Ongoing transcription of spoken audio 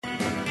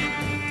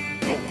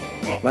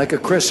Like a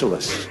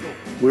chrysalis,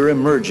 we're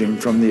emerging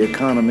from the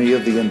economy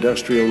of the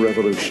Industrial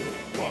Revolution,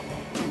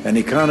 an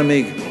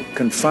economy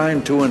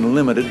confined to and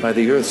limited by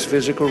the Earth's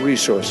physical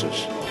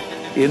resources,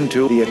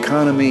 into the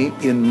economy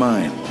in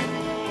mind,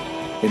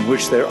 in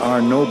which there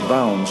are no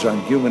bounds on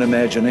human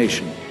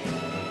imagination,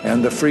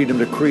 and the freedom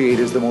to create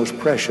is the most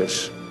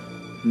precious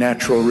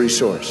natural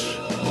resource.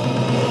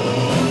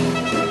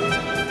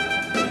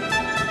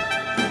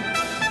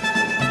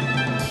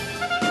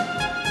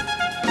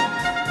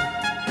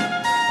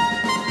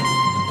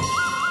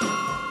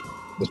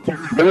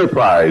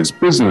 Enterprise,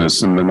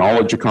 business, and the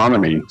knowledge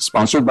economy,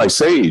 sponsored by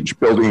Sage,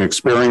 building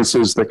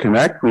experiences that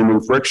connect,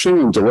 remove friction,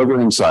 and deliver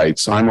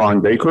insights. I'm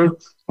Ron Baker,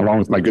 along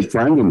with my good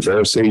friend and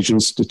VeraSage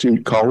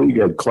Institute colleague,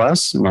 Ed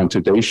Kless. And on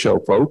today's show,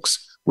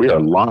 folks, we are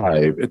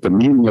live at the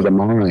Meeting of the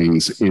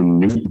Minds in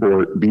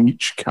Newport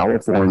Beach,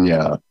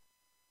 California.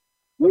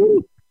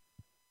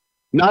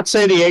 Not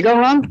San Diego,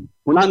 Ron?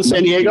 We're not in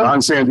San Diego? Not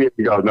in San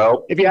Diego,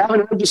 no. If you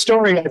haven't heard the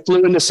story, I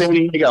flew into San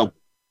Diego.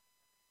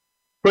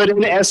 Put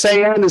in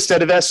SAN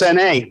instead of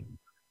SNA.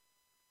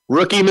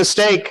 Rookie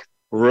mistake.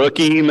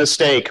 Rookie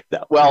mistake.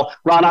 Well,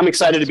 Ron, I'm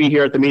excited to be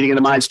here at the Meeting of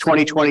the Minds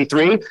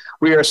 2023.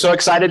 We are so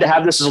excited to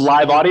have this as a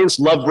live audience.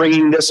 Love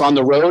bringing this on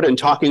the road and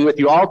talking with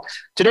you all.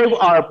 Today,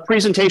 our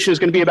presentation is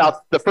going to be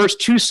about the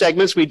first two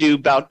segments. We do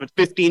about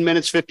 15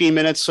 minutes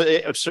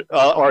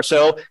or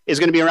so is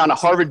going to be around a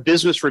Harvard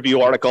Business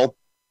Review article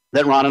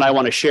that Ron and I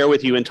want to share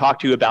with you and talk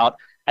to you about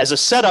as a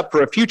setup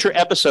for a future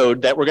episode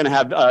that we're going to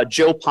have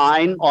Joe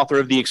Pine, author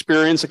of The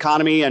Experience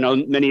Economy. I know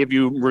many of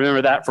you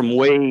remember that from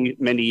way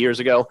many years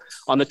ago.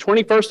 On the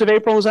 21st of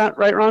April, is that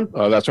right, Ron?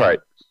 That's right.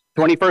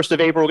 21st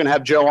of April, we're going to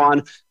have Joe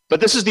on. But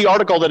this is the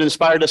article that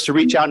inspired us to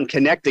reach out and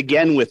connect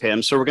again with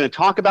him. So we're going to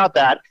talk about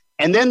that.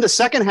 And then the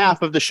second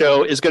half of the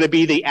show is going to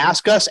be the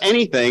Ask Us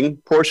Anything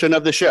portion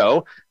of the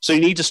show. So you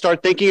need to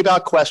start thinking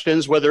about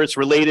questions, whether it's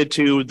related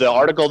to the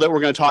article that we're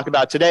going to talk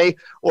about today,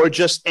 or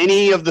just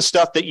any of the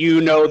stuff that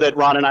you know that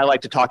Ron and I like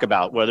to talk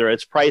about, whether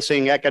it's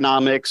pricing,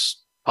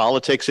 economics,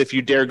 politics, if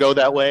you dare go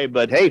that way.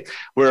 But hey,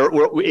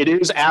 it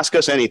is Ask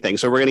Us Anything.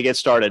 So we're going to get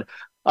started.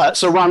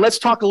 So Ron, let's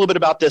talk a little bit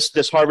about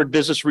this Harvard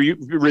Business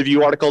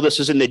Review article. This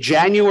is in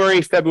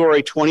the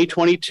February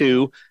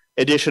 2022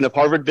 edition of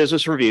Harvard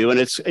Business Review, and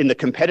it's in the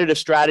competitive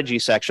strategy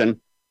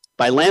section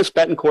by Lance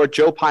Betancourt,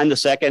 Joe Pine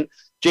II,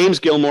 James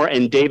Gilmore,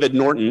 and David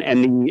Norton.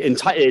 And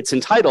it's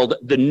entitled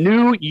The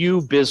New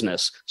You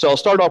Business. So I'll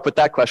start off with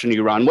that question to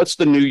you, Ron. What's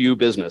the new you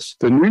business?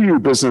 The new you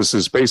business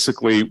is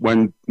basically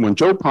when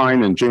Joe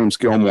Pine and James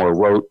Gilmore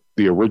wrote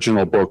the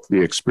original book,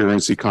 The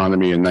Experience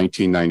Economy, in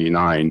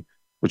 1999,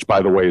 which,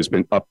 by the way, has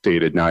been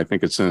updated now. I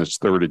think it's in its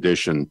third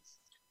edition.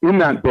 In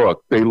that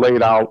book, they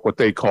laid out what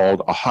they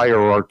called a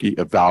hierarchy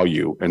of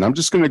value. And I'm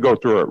just going to go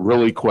through it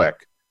really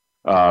quick.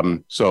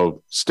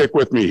 So stick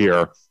with me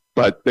here.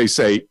 But they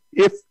say,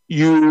 if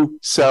you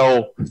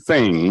sell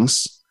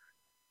things,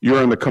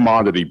 you're in the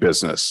commodity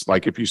business.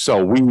 Like if you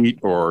sell wheat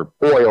or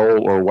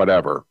oil or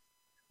whatever,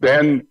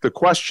 then the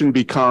question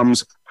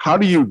becomes, how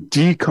do you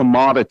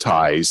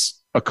decommoditize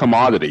a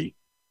commodity?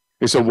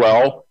 They said,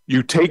 well,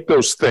 you take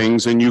those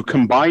things and you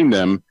combine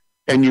them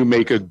and you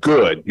make a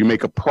good, you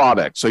make a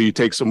product. So you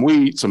take some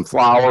wheat, some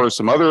flour,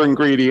 some other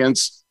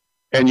ingredients,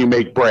 and you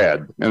make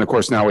bread. And of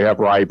course, now we have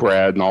rye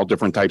bread and all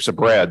different types of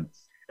bread.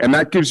 And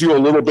that gives you a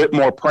little bit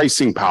more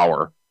pricing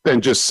power than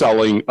just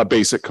selling a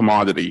basic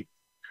commodity.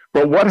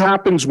 But what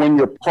happens when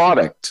your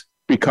product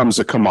becomes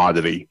a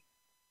commodity?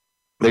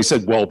 They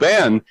said, well,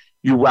 then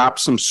you wrap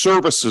some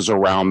services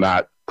around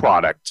that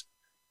product.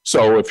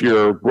 So if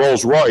you're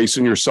Rolls-Royce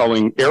and you're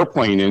selling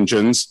airplane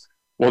engines,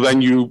 well,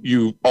 then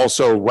you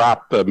also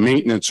wrap the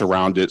maintenance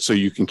around it so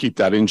you can keep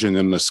that engine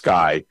in the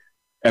sky,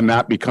 and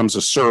that becomes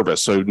a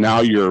service. So now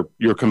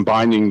you're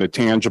combining the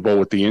tangible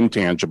with the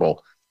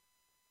intangible.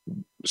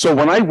 So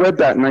when I read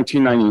that in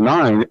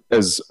 1999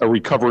 as a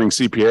recovering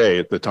CPA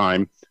at the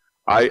time,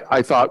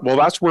 I thought, well,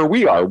 that's where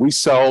we are. We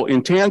sell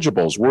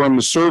intangibles. We're in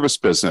the service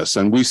business,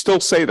 and we still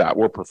say that.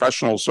 We're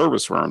professional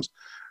service firms.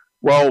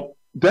 Well,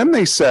 then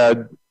they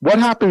said, what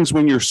happens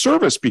when your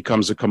service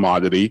becomes a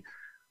commodity?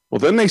 Well,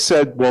 then they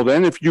said, well,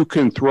 then if you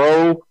can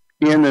throw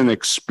in an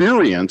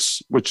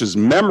experience, which is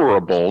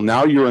memorable,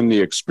 now you're in the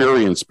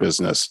experience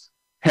business,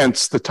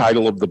 hence the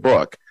title of the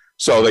book.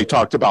 So they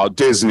talked about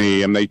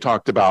Disney and they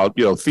talked about,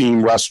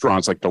 theme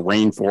restaurants like the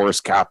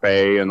Rainforest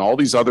Cafe and all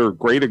these other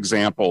great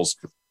examples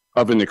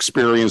of an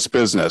experience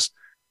business.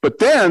 But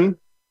then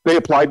they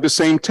applied the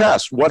same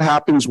test. What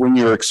happens when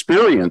your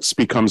experience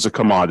becomes a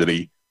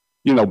commodity?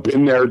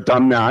 Been there,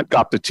 done that,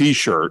 got the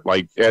T-shirt,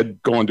 like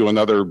Ed going to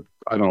another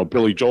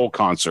Billy Joel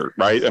concert,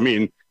 right? I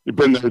mean, you've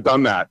been there,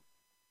 done that.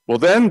 Well,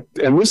 then,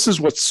 and this is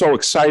what's so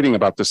exciting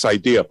about this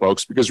idea,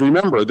 folks, because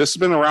remember, this has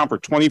been around for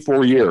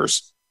 24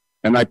 years,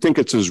 and I think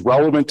it's as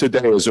relevant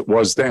today as it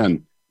was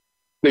then.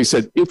 They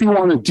said, if you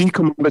want to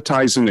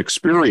decommoditize an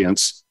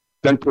experience,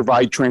 then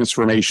provide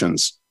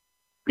transformations.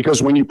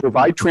 Because when you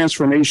provide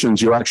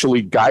transformations, you're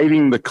actually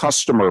guiding the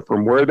customer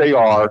from where they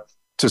are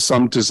to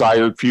some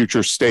desired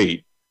future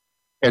state.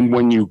 And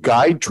when you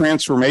guide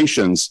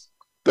transformations,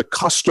 The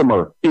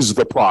customer is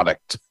the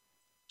product.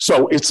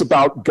 So it's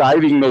about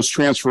guiding those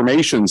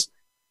transformations.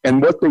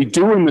 And what they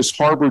do in this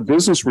Harvard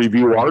Business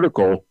Review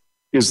article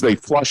is they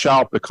flush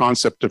out the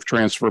concept of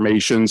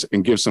transformations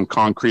and give some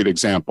concrete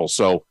examples.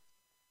 So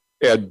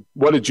Ed,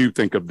 what did you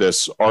think of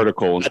this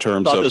article in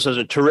terms of? I thought this was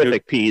a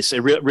terrific piece.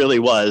 It really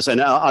was.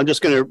 And I'm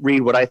just going to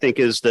read what I think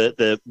is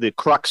the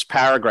crux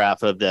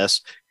paragraph of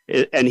this.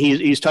 And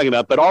he's talking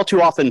about, but all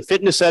too often,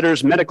 fitness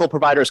centers, medical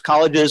providers,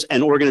 colleges,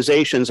 and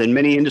organizations in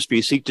many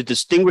industries seek to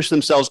distinguish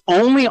themselves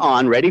only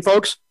on, ready,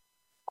 folks,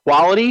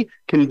 quality,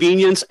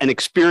 convenience, and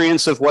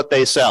experience of what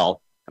they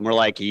sell. And we're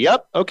like,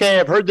 yep, okay,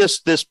 I've heard this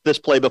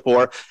play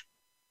before.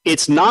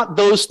 It's not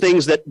those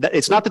things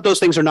it's not that those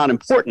things are not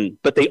important,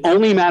 but they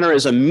only matter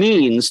as a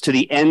means to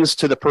the ends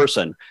to the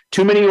person.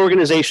 Too many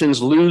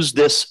organizations lose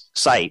this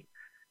sight.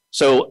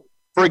 So,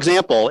 for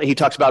example, he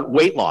talks about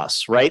weight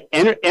loss, right?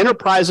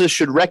 Enterprises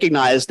should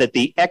recognize that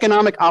the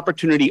economic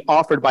opportunity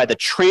offered by the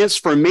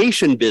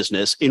transformation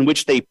business in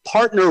which they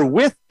partner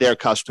with their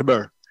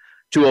customer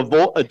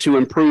to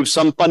improve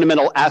some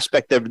fundamental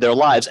aspect of their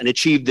lives and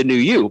achieve the new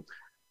you.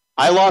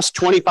 I lost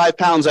 25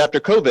 pounds after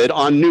COVID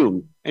on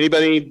Noom.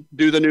 Anybody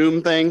do the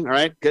Noom thing? All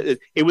right.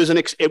 It was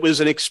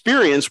an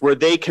experience where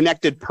they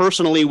connected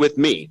personally with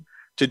me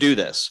to do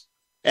this.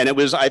 And it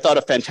was, I thought,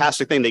 a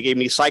fantastic thing. They gave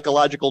me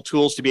psychological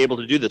tools to be able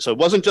to do this. So it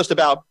wasn't just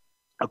about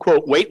a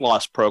quote weight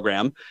loss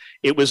program.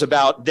 It was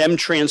about them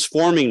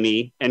transforming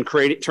me and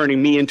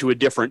turning me into a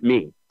different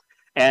me.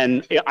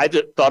 And I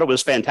thought it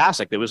was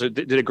fantastic.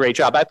 Did a great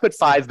job. I put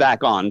 5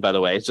 back on, by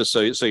the way, just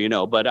so you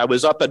know. But I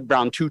was up at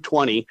around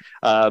 220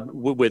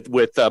 with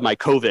my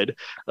COVID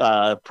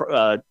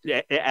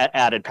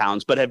added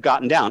pounds, but have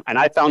gotten down. And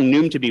I found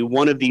Noom to be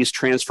one of these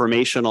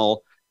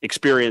transformational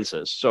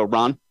experiences. So,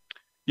 Ron.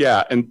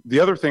 Yeah, and the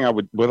other thing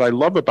what I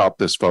love about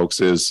this,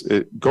 folks, is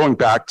going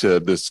back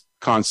to this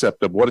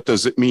concept of what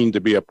does it mean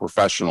to be a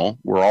professional.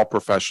 We're all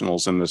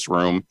professionals in this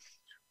room.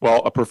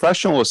 Well, a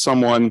professional is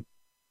someone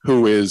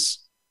who is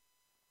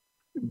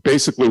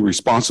basically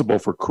responsible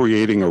for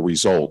creating a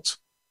result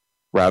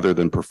rather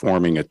than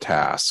performing a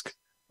task,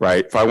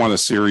 right? If I want a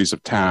series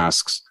of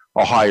tasks,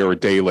 I'll hire a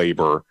day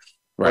laborer,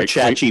 right?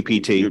 Or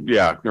ChatGPT.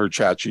 Yeah, or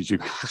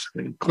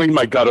ChatGPT. Clean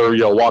my gutter,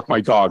 walk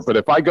my dog. But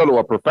if I go to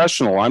a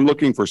professional, I'm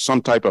looking for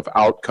some type of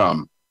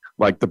outcome,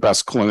 like the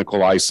best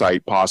clinical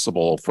eyesight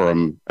possible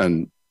from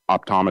an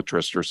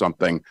optometrist or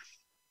something.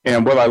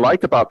 And what I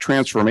like about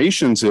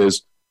transformations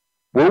is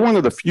we're one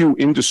of the few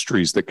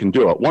industries that can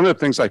do it. One of the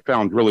things I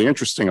found really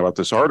interesting about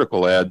this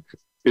article, Ed,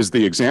 is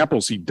the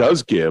examples he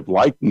does give,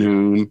 like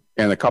Noom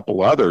and a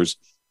couple others.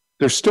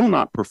 They're still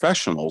not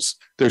professionals.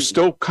 They're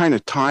still kind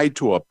of tied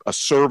to a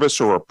service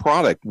or a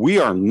product. We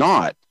are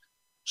not.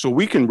 So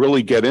we can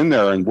really get in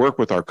there and work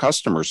with our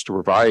customers to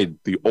provide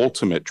the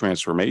ultimate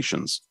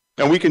transformations.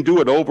 And we can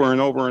do it over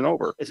and over and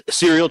over.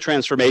 Serial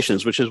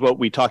transformations, which is what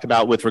we talked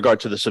about with regard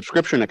to the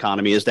subscription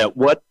economy, is that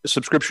what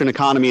subscription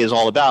economy is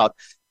all about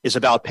is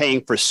about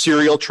paying for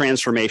serial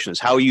transformations.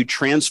 How are you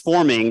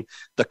transforming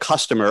the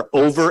customer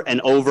over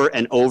and over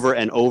and over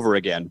and over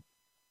again?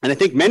 And I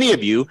think many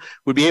of you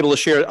would be able to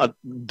share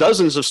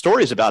dozens of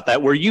stories about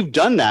that, where you've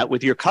done that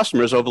with your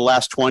customers over the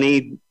last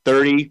 20,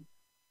 30,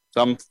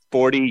 some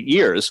 40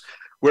 years,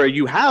 where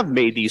you have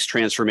made these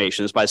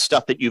transformations by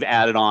stuff that you've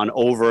added on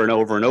over and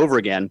over and over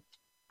again.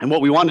 And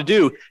what we want to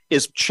do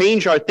is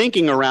change our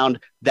thinking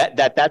around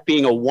that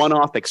being a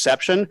one-off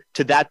exception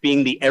to that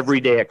being the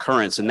everyday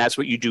occurrence. And that's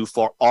what you do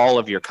for all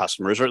of your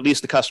customers, or at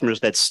least the customers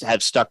that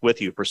have stuck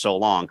with you for so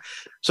long.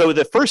 So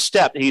the first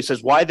step, he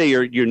says, why they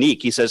are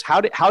unique. He says,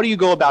 how do you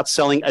go about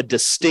selling a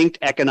distinct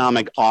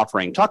economic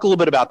offering? Talk a little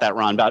bit about that,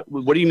 Ron, about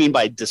what do you mean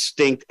by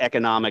distinct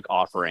economic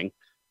offering?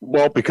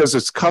 Well, because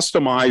it's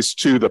customized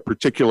to the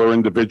particular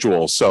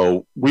individual.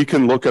 So we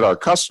can look at our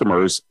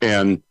customers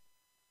and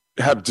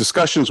have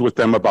discussions with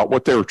them about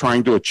what they're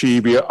trying to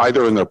achieve,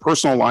 either in their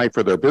personal life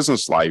or their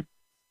business life.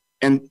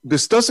 And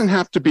this doesn't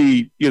have to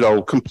be,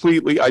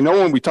 completely. I know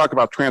when we talk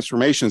about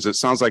transformations, it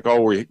sounds like,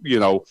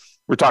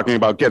 we're talking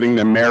about getting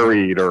them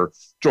married or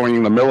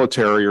joining the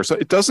military or so.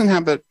 It doesn't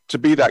have to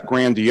be that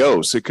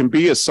grandiose. It can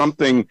be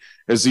something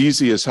as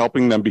easy as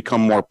helping them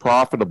become more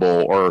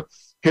profitable or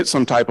hit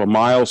some type of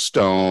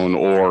milestone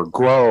or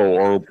grow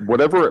or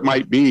whatever it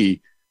might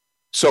be.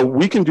 So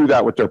we can do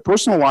that with their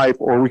personal life,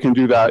 or we can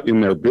do that in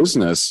their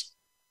business.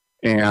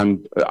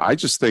 And I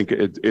just think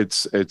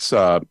it's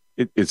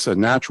a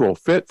natural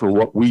fit for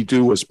what we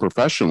do as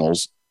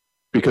professionals,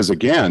 because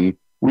again,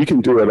 we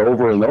can do it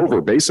over and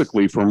over,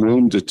 basically from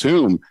room to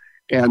tomb.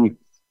 And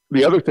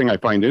the other thing I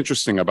find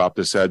interesting about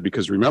this, Ed,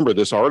 because remember,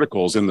 this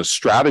article is in the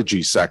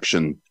strategy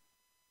section.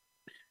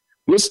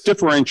 This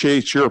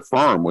differentiates your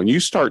firm. When you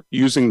start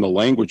using the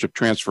language of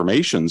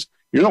transformations,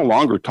 you're no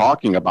longer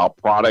talking about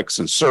products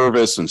and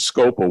service and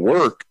scope of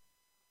work.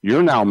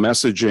 You're now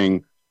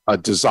messaging a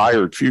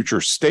desired future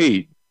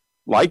state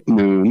like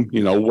Noom,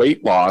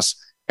 weight loss,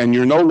 and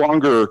you're no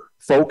longer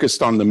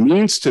focused on the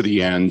means to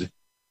the end.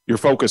 You're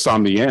focused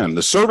on the end.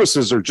 The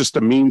services are just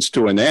a means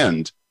to an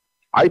end.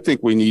 I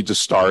think we need to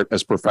start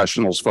as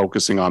professionals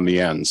focusing on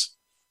the ends.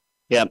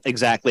 Yeah,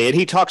 exactly. And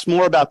he talks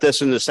more about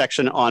this in the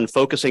section on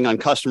focusing on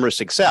customer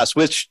success,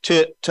 which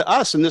to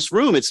us in this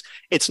room,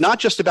 it's not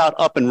just about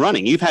up and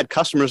running. You've had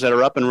customers that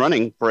are up and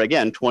running for,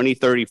 again, 20,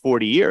 30,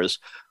 40 years.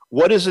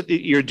 What is it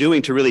that you're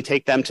doing to really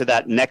take them to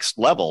that next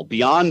level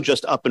beyond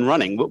just up and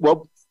running?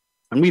 Well,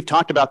 and we've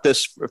talked about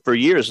this for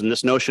years, and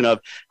this notion of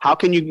how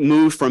can you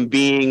move from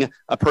being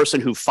a person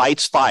who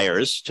fights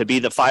fires to be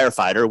the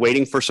firefighter,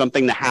 waiting for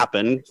something to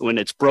happen when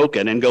it's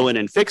broken and go in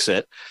and fix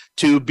it,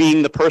 to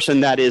being the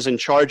person that is in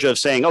charge of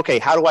saying, okay,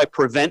 how do I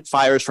prevent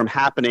fires from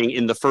happening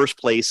in the first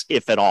place,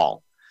 if at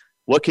all?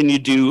 What can you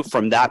do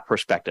from that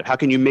perspective? How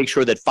can you make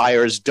sure that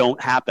fires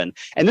don't happen?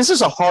 And this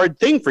is a hard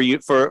thing for you,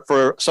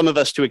 for some of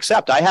us to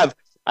accept. I have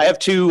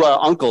two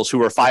uncles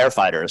who are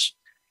firefighters,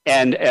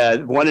 and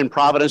one in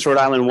Providence, Rhode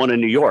Island, one in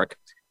New York.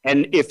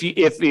 And if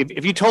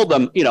you told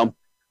them, you know,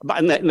 by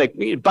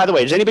the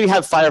way, does anybody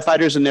have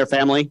firefighters in their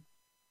family?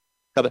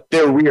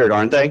 They're weird,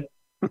 aren't they?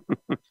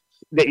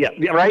 Yeah,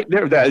 right.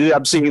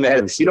 I'm seeing the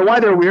heads. You know why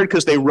they're weird?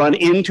 Because they run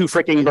into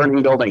freaking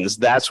burning buildings.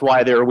 That's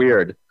why they're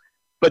weird.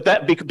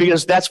 But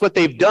because that's what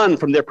they've done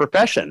from their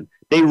profession.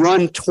 They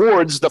run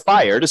towards the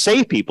fire to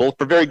save people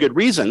for very good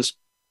reasons.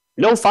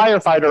 No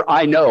firefighter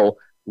I know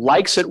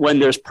likes it when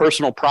there's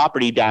personal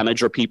property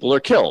damage or people are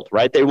killed,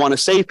 right? They want to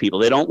save people.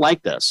 They don't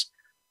like this,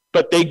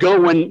 but they go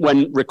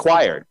when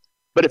required.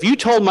 But if you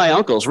told my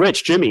uncles,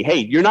 Rich, Jimmy, hey,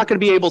 you're not going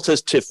to be able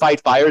to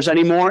fight fires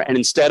anymore, and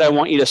instead I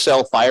want you to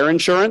sell fire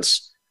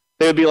insurance,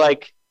 they would be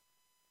like,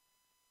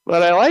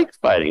 but I like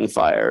fighting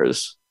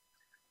fires.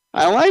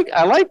 I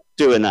like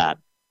doing that.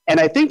 And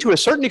I think to a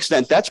certain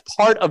extent, that's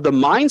part of the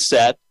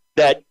mindset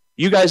that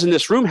you guys in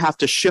this room have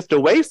to shift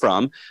away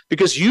from,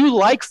 because you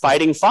like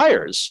fighting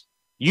fires.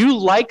 You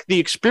like the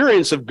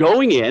experience of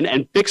going in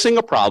and fixing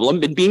a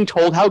problem and being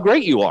told how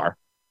great you are.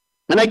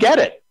 And I get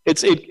it.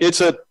 It's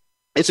a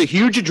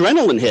huge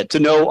adrenaline hit to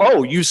know,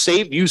 oh, you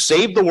saved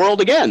the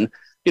world again,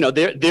 you know,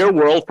 their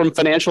world from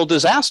financial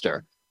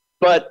disaster.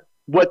 But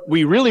what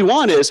we really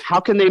want is,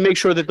 how can they make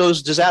sure that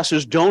those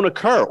disasters don't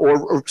occur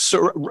or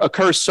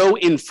occur so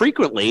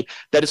infrequently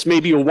that it's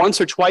maybe a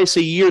once or twice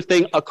a year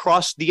thing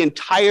across the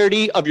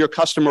entirety of your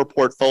customer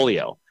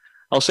portfolio?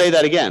 I'll say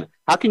that again.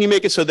 How can you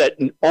make it so that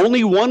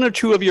only one or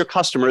two of your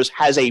customers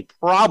has a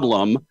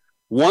problem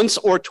once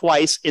or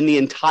twice in the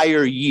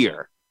entire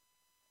year?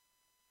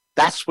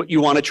 That's what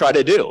you want to try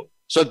to do,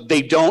 so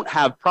they don't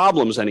have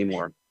problems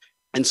anymore.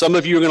 And some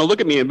of you are going to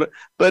look at me and,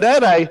 but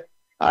Ed,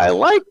 I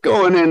like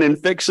going in and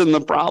fixing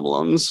the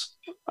problems.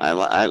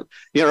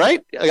 You're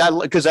right,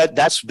 because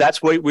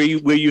that's where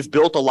you've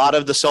built a lot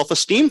of the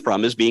self-esteem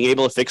from, is being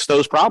able to fix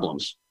those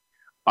problems.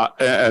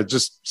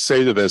 Just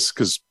say to this,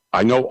 because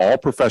I know all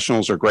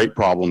professionals are great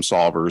problem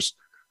solvers.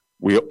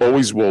 We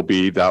always will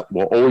be. That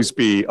will always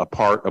be a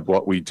part of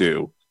what we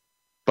do.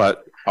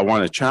 But I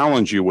want to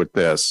challenge you with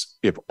this.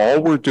 If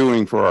all we're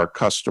doing for our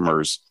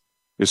customers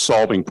is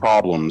solving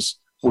problems,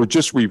 we're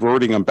just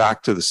reverting them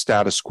back to the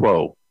status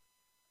quo.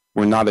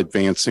 We're not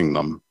advancing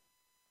them.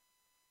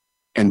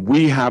 And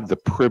we have the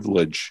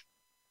privilege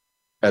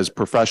as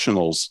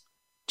professionals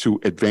to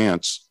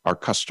advance our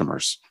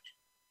customers.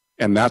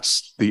 And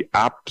that's the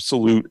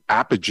absolute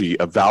apogee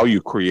of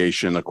value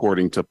creation,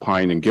 according to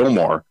Pine and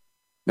Gilmore.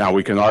 Now,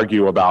 we can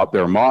argue about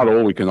their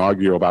model, we can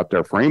argue about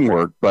their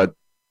framework, but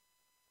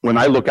when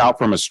I look out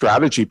from a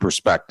strategy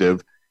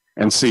perspective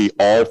and see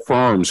all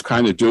firms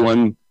kind of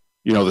doing,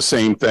 you know, the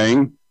same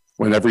thing,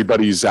 when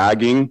everybody's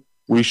zagging,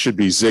 we should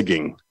be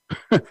zigging.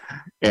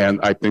 And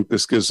I think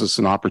this gives us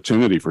an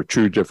opportunity for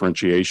true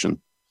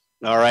differentiation.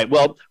 All right.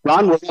 Well,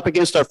 Ron, we're up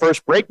against our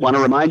first break. Want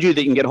to remind you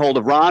that you can get a hold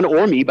of Ron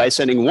or me by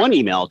sending one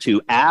email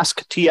to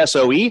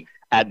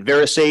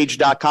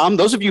asktsoe@verasage.com.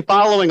 Those of you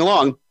following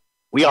along,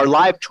 we are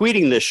live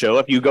tweeting this show.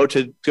 If you go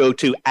to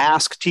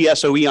Ask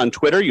TSOE on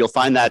Twitter, you'll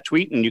find that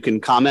tweet and you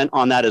can comment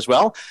on that as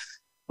well.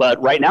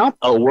 But right now,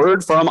 a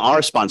word from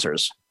our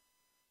sponsors.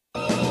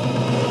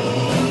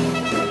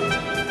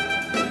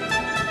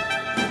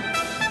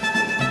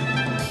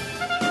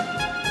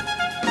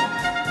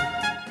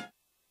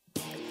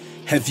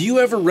 Have you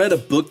ever read a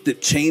book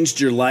that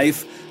changed your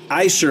life?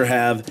 I sure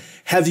have.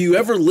 Have you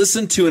ever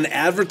listened to an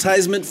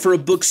advertisement for a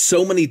book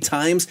so many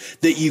times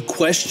that you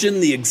question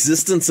the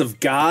existence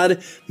of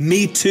God?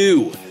 Me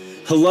too.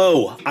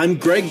 Hello, I'm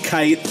Greg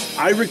Kite.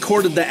 I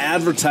recorded the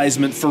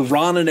advertisement for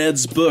Ron and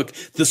Ed's book,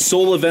 The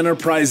Soul of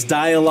Enterprise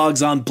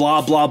Dialogues on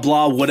blah, blah,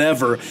 blah,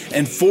 whatever.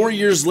 And 4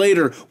 years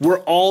later, we're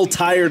all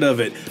tired of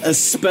it,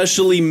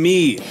 especially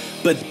me.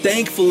 But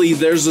thankfully,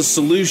 there's a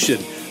solution.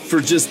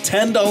 For just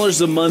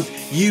 $10 a month,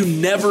 you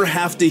never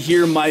have to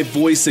hear my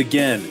voice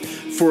again.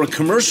 For a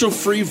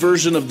commercial-free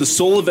version of The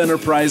Soul of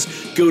Enterprise,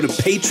 go to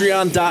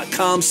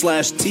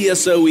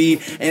patreon.com/TSOE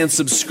and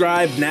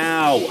subscribe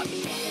now.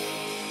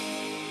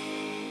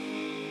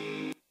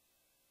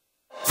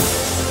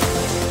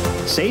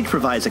 Sage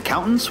provides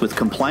accountants with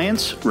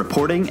compliance,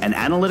 reporting, and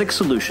analytic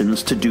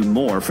solutions to do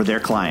more for their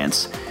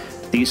clients.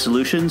 These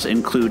solutions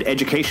include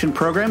education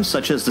programs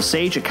such as the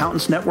Sage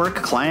Accountants Network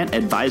Client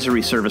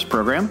Advisory Service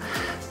Program.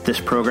 This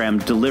program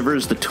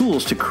delivers the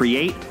tools to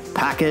create,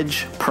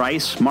 Package,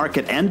 price,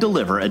 market, and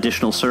deliver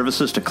additional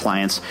services to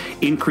clients,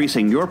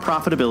 increasing your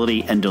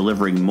profitability and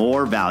delivering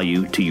more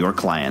value to your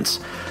clients.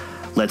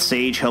 Let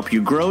Sage help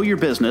you grow your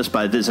business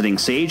by visiting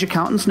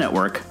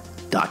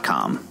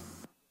sageaccountantsnetwork.com.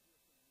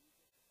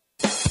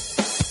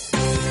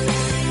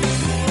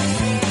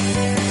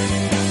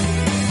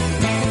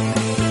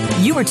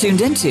 You are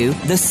tuned into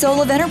The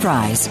Soul of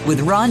Enterprise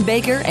with Ron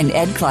Baker and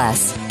Ed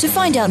Kless. To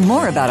find out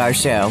more about our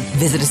show,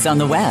 visit us on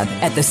the web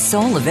at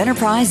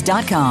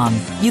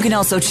thesoulofenterprise.com. You can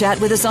also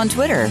chat with us on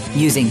Twitter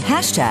using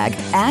hashtag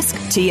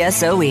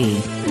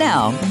AskTSOE.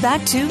 Now,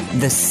 back to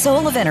The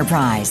Soul of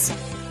Enterprise.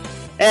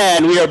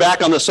 And we are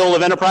back on The Soul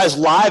of Enterprise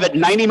live at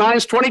 90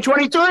 Minds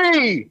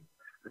 2023.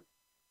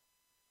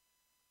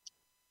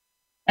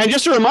 And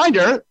just a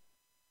reminder,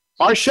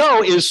 our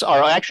show is,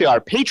 our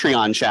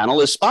Patreon channel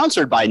is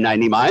sponsored by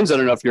 90 Minds. I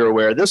don't know if you're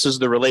aware. This is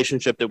the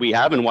relationship that we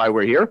have and why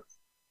we're here.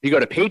 You go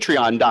to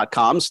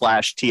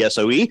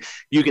patreon.com/TSOE.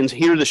 You can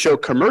hear the show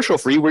commercial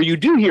free, where you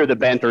do hear the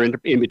banter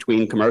in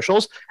between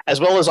commercials, as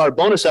well as our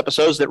bonus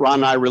episodes that Ron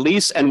and I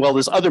release, and well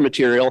as other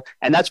material.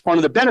 And that's one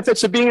of the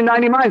benefits of being in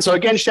 90 Minds. So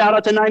again, shout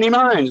out to 90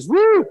 Minds.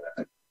 Woo!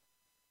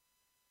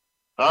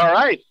 All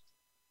right.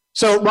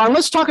 So, Ron,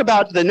 let's talk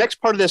about the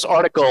next part of this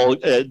article.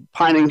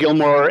 Pine and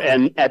Gilmore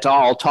and et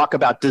al. Talk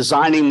about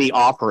designing the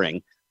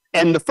offering.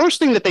 And the first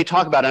thing that they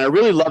talk about, and I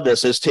really love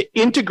this, is to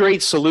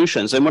integrate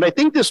solutions. And what I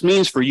think this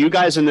means for you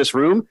guys in this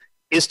room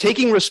is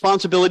taking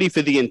responsibility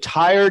for the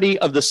entirety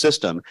of the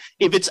system.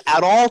 If it's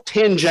at all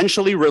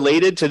tangentially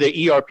related to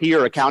the ERP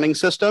or accounting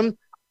system,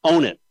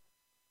 own it.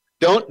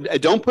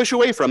 Don't push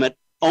away from it.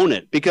 Own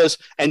it.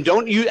 And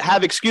don't you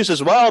have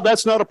excuses, well,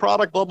 that's not a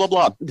product, blah, blah,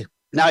 blah.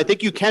 Now, I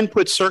think you can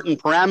put certain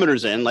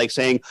parameters in, like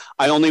saying,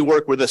 I only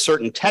work with a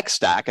certain tech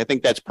stack. I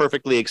think that's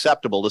perfectly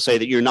acceptable to say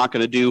that you're not going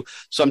to do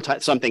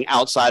something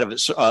outside of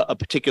a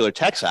particular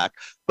tech stack,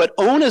 but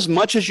own as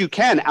much as you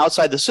can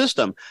outside the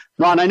system.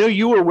 Ron, I know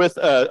you were with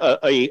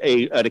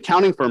an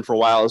accounting firm for a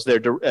while as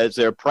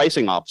their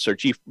pricing officer,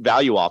 chief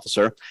value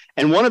officer.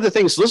 And one of the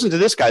things, listen to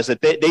this, guys,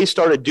 that they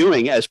started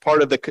doing as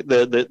part of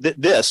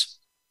this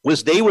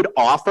was they would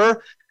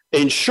offer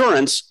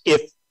insurance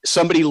if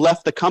somebody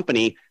left the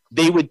company.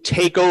 They would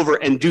take over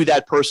and do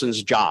that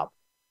person's job,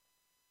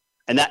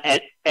 and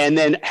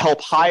then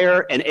help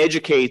hire and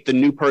educate the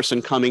new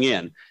person coming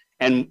in.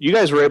 And you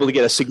guys were able to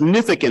get a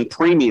significant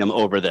premium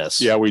over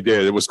this. Yeah, we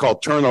did. It was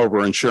called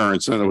turnover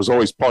insurance, and it was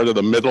always part of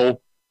the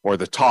middle or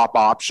the top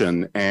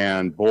option.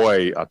 And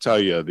boy, I'll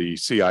tell you, the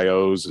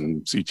CIOs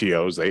and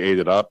CTOs, they ate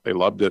it up. They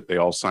loved it. They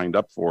all signed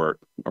up for it,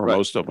 or right.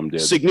 Most of them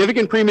did.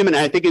 Significant premium, and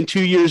I think in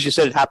 2 years, you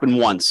said it happened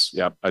once.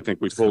 Yep, I think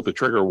we pulled the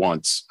trigger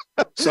once.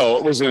 So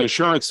it was an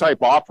insurance type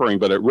offering,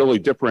 but it really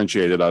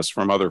differentiated us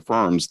from other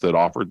firms that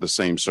offered the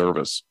same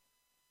service.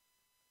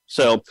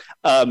 So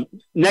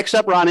next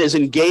up, Ron, is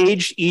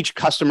engage each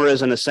customer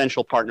as an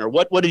essential partner.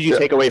 What did you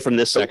take away from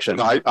this section?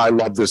 I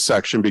love this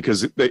section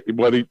because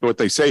what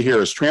they say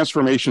here is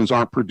transformations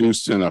aren't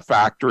produced in a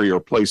factory or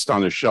placed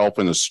on a shelf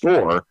in a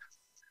store.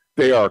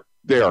 They are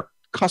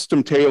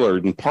custom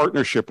tailored in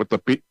partnership with the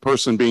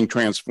person being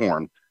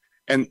transformed.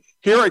 And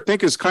here I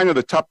think is kind of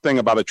the tough thing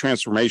about a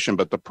transformation,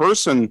 but the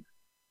person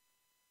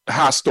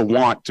has to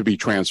want to be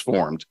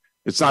transformed.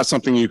 It's not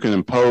something you can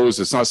impose.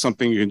 It's not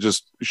something you can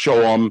just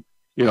show them,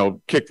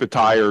 kick the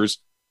tires.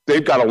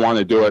 They've got to want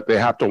to do it. They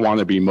have to want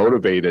to be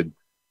motivated.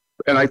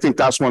 And I think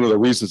that's one of the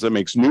reasons that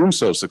makes Noom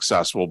so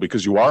successful,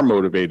 because you are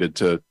motivated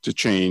to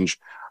change.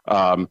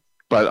 But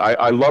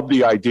I love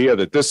the idea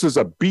that this is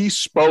a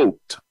bespoke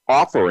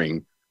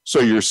offering. So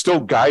you're still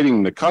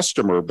guiding the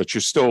customer, but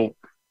you're still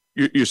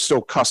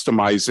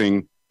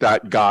customizing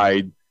that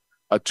guide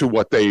to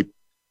what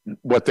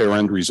their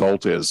end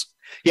result is.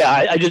 Yeah,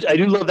 I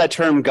do love that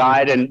term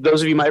guide. And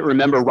those of you might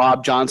remember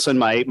Rob Johnson,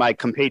 my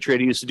compatriot,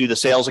 who used to do the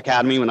Sales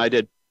Academy when I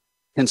did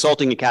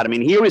Consulting Academy.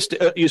 And he always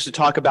used to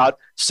talk about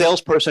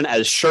salesperson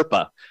as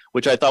Sherpa,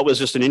 which I thought was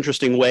just an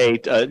interesting way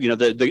to,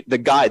 the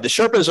guide. The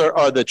Sherpas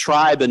are the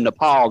tribe in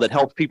Nepal that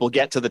help people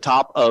get to the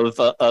top of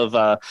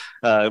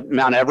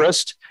Mount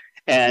Everest.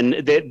 And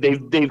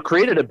they've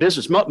created a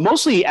business,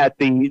 mostly at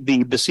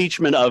the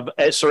beseechment of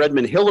Sir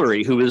Edmund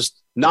Hillary, who is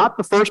not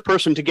the first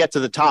person to get to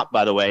the top,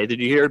 by the way. Did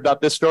you hear about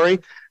this story?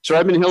 Sir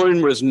Edmund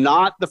Hillary was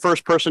not the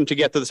first person to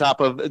get to the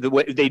top of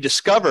they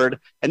discovered,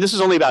 and this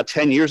is only about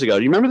 10 years ago.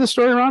 Do you remember the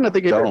story, Ron? I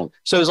think you don't.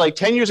 So it was like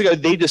 10 years ago,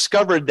 they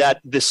discovered that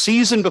the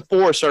season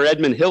before Sir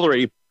Edmund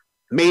Hillary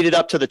made it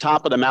up to the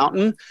top of the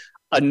mountain,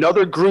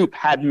 another group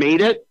had made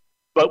it,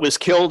 but was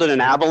killed in an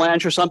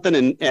avalanche or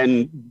something,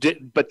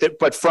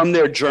 but from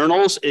their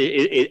journals,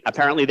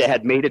 apparently they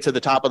had made it to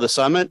the top of the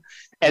summit.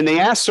 And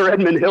they asked Sir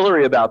Edmund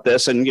Hillary about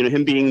this, and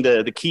him being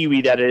the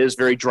Kiwi that it is,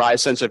 very dry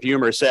sense of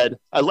humor, said,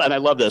 and I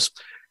love this,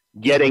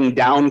 getting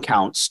down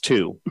counts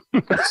too.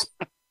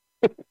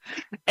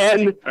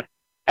 and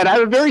I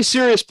have a very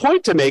serious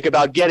point to make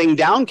about getting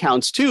down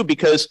counts too,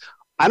 because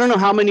I don't know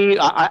how many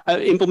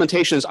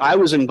implementations I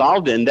was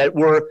involved in that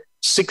were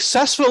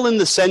successful in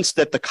the sense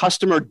that the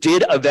customer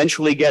did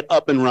eventually get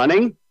up and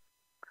running,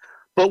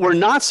 but were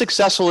not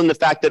successful in the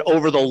fact that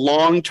over the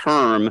long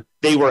term,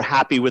 they were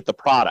happy with the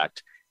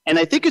product. And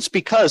I think it's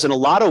because in a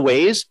lot of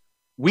ways,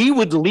 we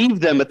would leave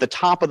them at the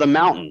top of the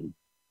mountain,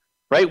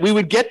 right? We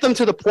would get them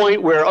to the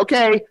point where,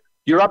 okay,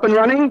 you're up and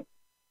running.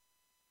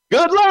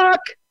 Good luck.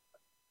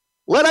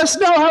 Let us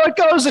know how it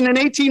goes. And in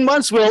 18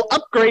 months, we'll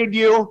upgrade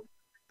you.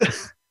 I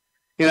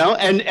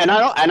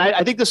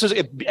think this is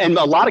in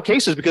a lot of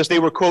cases because they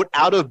were, quote,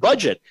 out of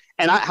budget.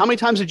 And how many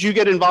times did you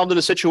get involved in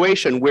a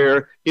situation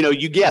where,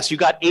 you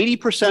got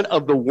 80%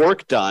 of the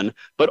work done,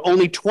 but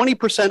only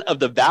 20% of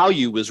the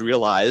value was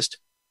realized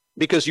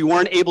because you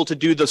weren't able to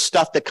do the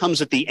stuff that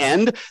comes at the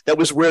end? That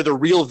was where the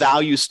real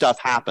value stuff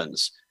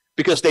happens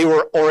because they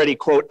were already,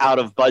 quote, out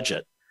of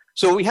budget.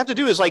 So what we have to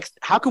do is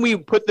how can we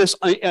put this,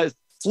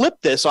 flip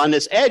this on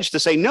this edge to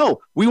say, no,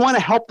 we want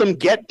to help them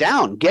get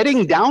down.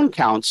 Getting down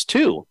counts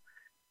too.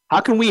 How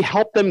can we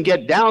help them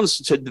get down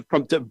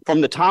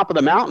from the top of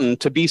the mountain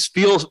to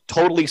feel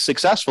totally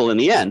successful in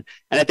the end?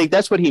 And I think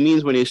that's what he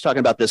means when he's talking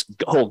about this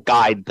whole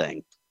guide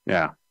thing.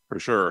 Yeah, for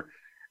sure.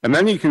 And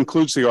then he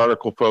concludes the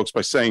article, folks,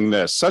 by saying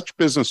this: such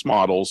business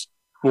models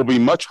will be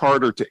much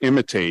harder to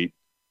imitate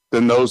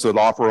than those that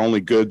offer only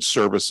goods,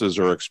 services,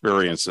 or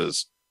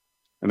experiences.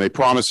 And they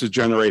promise to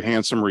generate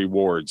handsome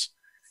rewards.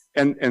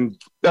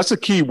 And that's a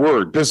key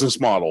word, business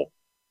model,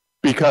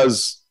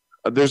 because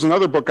there's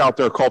another book out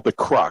there called The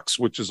Crux,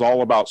 which is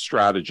all about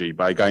strategy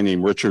by a guy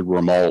named Richard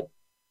Ramolt.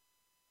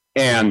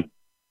 And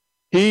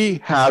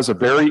he has a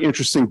very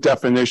interesting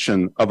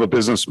definition of a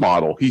business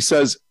model. He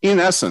says, in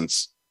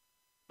essence,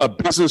 a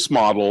business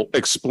model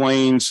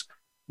explains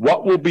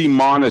what will be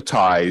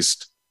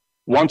monetized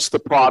once the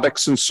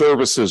products and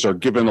services are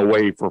given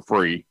away for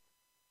free.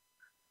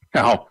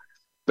 Now,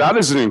 that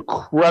is an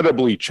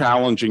incredibly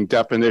challenging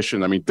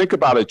definition. I mean, think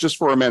about it just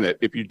for a minute.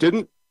 If you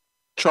didn't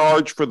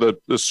charge for the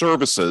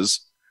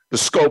services, the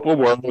scope of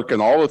work,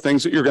 and all the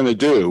things that you're going to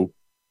do,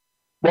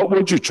 what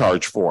would you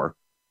charge for?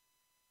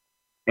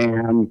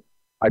 And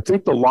I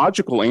think the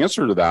logical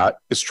answer to that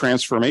is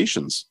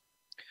transformations.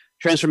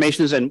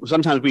 Transformations, and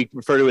sometimes we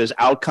refer to it as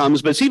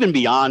outcomes, but it's even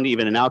beyond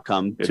even an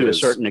outcome to a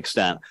certain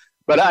extent.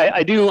 But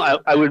I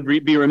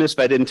would be remiss if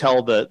I didn't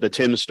tell the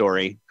Tim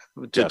story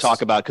to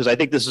talk about, because I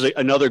think this is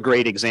another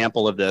great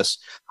example of this.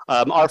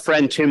 Our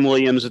friend Tim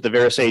Williams at the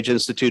VeraSage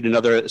Institute,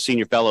 another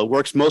senior fellow,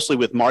 works mostly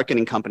with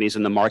marketing companies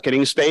in the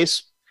marketing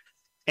space.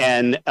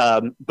 And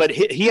but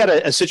he had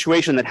a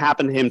situation that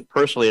happened to him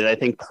personally that I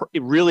think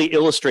it really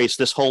illustrates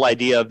this whole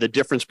idea of the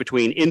difference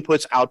between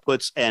inputs,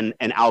 outputs, and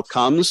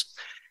outcomes.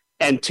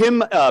 And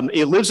Tim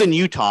he lives in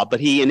Utah, but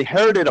he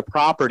inherited a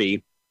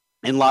property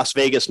in Las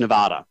Vegas,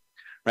 Nevada.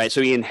 Right.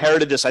 So he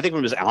inherited this, I think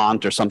from his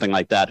aunt or something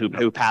like that,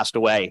 who passed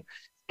away.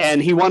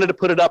 And he wanted to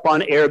put it up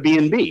on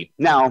Airbnb.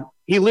 Now,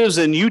 he lives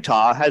in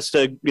Utah, has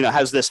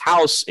this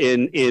house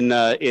in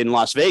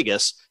Las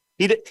Vegas.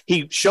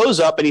 He shows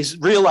up and he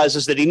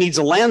realizes that he needs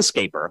a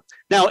landscaper.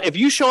 Now, if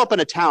you show up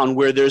in a town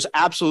where there's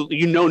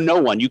absolutely, no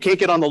one, you can't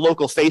get on the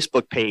local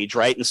Facebook page,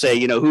 right, and say,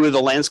 who are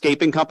the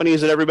landscaping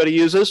companies that everybody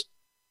uses?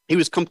 He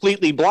was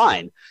completely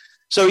blind.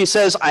 So he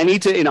says, what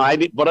did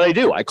I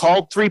do? I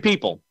called 3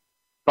 people.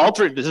 Call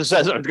 3. This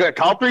says, I'm going to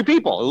call 3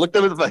 people. I looked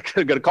at it, I'm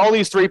going to call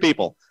these 3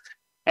 people.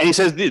 And he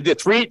says the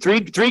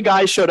three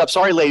guys showed up.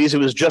 Sorry, ladies, it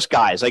was just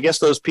guys. I guess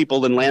those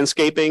people in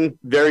landscaping,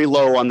 very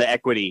low on the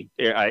equity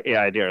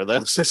idea.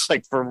 That's just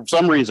for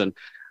some reason.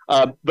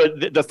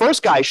 But the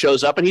first guy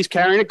shows up and he's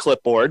carrying a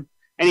clipboard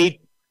and he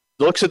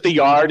looks at the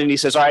yard and he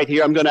says, all right,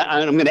 here, I'm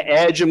gonna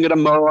edge, I'm gonna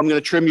mow, I'm gonna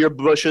trim your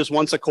bushes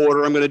once a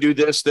quarter, I'm gonna do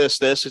this.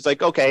 It's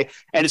like, okay,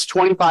 and it's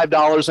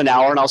 $25 an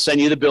hour, and I'll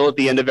send you the bill at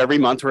the end of every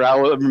month for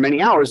however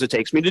many hours it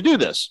takes me to do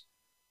this.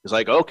 He's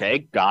like, okay,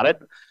 got it.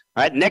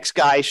 All right, next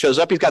guy shows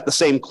up. He's got the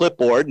same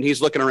clipboard, and he's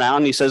looking around,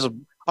 and he says, all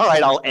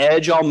right, I'll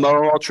edge, I'll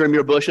mow, I'll trim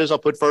your bushes, I'll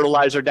put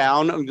fertilizer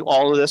down,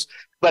 all of this.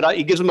 But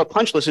he gives him a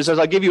punch list. He says,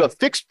 I'll give you a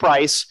fixed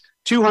price,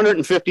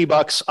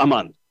 $250 a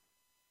month.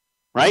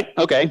 Right?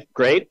 Okay,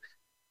 great.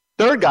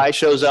 Third guy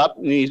shows up,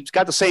 and he's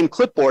got the same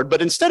clipboard,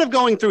 but instead of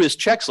going through his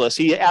checklist,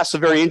 he asks a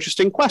very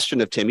interesting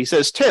question of Tim. He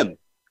says, Tim,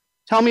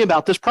 tell me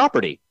about this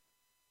property.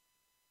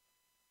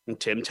 And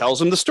Tim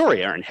tells him the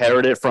story. I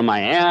inherited it from my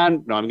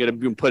aunt. I'm going to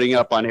be putting it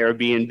up on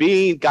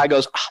Airbnb. Guy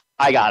goes,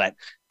 I got it.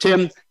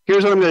 Tim,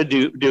 here's what I'm going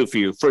to do for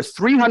you. For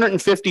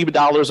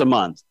 $350 a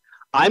month,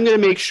 I'm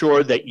going to make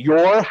sure that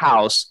your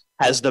house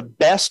has the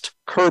best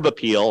curb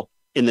appeal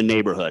in the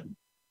neighborhood.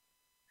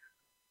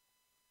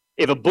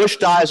 If a bush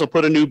dies, I'll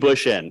put a new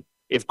bush in.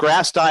 If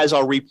grass dies,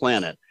 I'll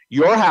replant it.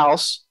 Your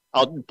house,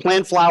 I'll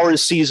plant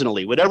flowers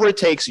seasonally. Whatever it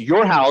takes,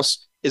 your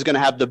house is going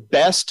to have the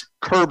best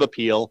curb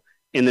appeal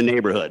in the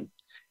neighborhood.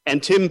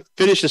 And Tim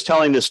finishes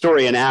telling this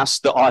story and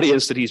asks the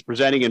audience that he's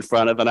presenting in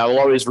front of, and I will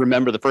always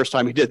remember the first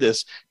time he did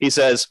this, he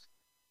says,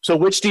 so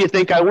which do you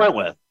think I went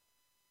with?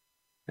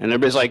 And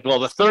everybody's like, well,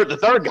 the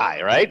third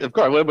guy, right? Of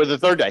course, I went with the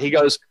third guy. He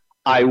goes,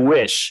 I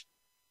wish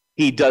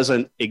he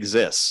doesn't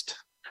exist.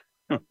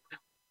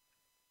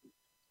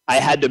 I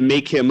had to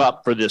make him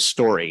up for this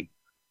story.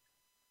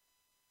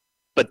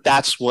 But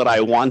that's what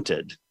I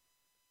wanted.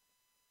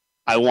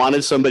 I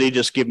wanted somebody to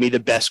just give me the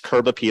best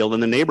curb appeal in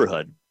the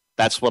neighborhood.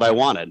 That's what I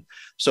wanted.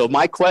 So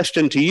my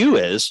question to you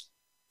is,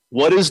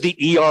 what is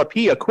the ERP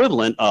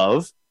equivalent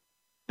of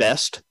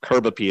best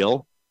curb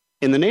appeal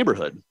in the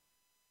neighborhood?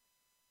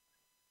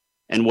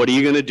 And what are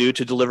you going to do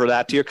to deliver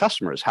that to your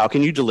customers? How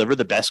can you deliver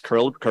the best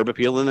curb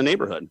appeal in the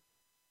neighborhood?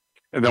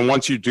 And then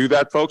once you do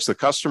that, folks, the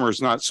customer is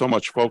not so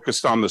much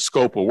focused on the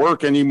scope of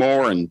work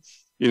anymore and,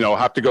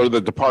 have to go to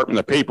the Department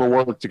of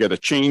Paperwork to get a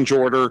change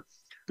order.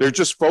 They're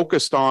just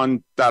focused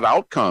on that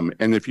outcome.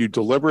 And if you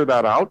deliver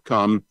that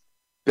outcome,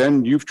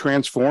 then you've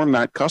transformed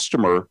that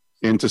customer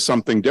into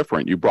something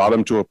different. You brought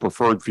them to a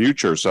preferred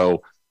future.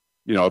 So,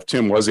 if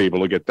Tim was able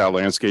to get that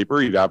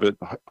landscaper, he'd have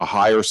a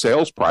higher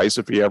sales price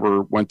if he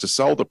ever went to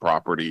sell the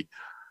property.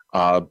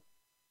 And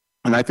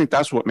I think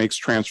that's what makes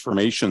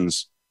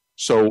transformations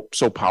so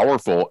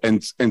powerful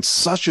and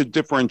such a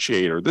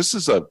differentiator. This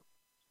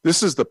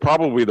is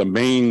probably the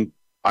main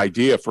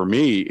idea for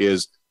me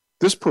is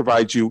this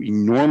provides you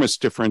enormous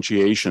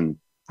differentiation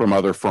from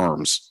other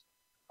firms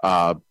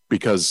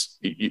because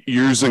you're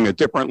using a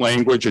different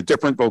language, a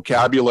different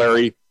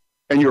vocabulary,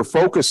 and you're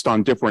focused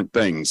on different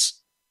things.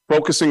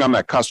 Focusing on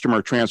that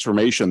customer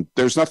transformation,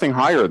 there's nothing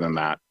higher than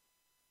that.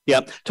 Yeah.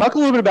 Talk a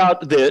little bit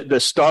about the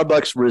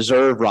Starbucks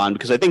Reserve, Ron,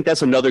 because I think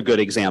that's another good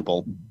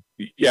example.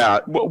 Yeah.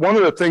 One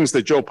of the things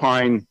that Joe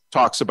Pine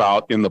talks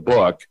about in the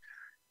book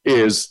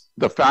is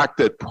the fact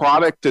that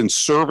product and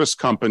service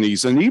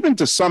companies, and even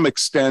to some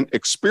extent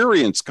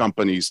experience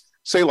companies,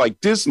 say like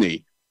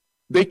Disney,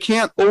 they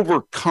can't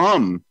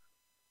overcome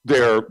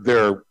their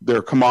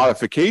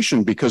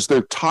commodification because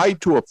they're tied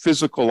to a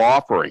physical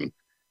offering.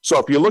 So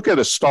if you look at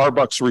a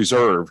Starbucks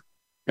Reserve,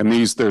 and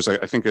I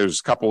think there's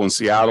a couple in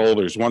Seattle,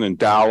 there's one in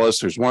Dallas,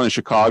 there's one in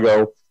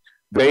Chicago.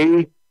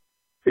 Howard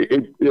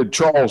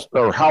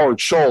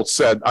Schultz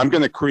said, I'm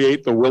going to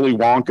create the Willy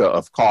Wonka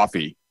of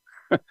coffee.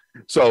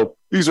 So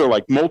these are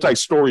like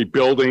multi-story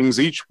buildings.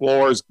 Each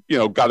floor's,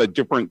 got a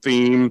different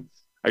theme.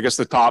 I guess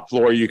the top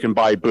floor you can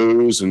buy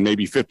booze and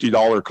maybe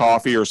 $50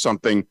 coffee or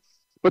something,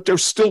 but they're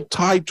still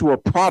tied to a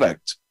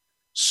product.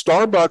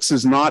 Starbucks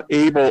is not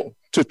able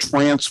to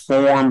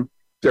transform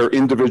their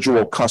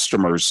individual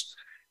customers.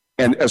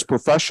 And as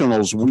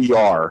professionals, we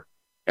are.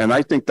 And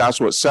I think that's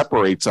what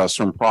separates us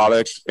from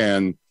product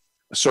and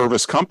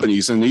service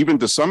companies, and even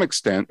to some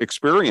extent,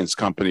 experience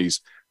companies.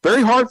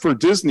 Very hard for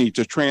Disney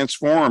to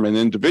transform an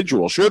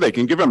individual. Sure, they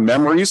can give them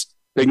memories.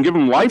 They can give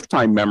them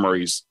lifetime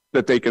memories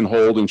that they can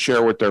hold and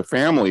share with their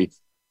family,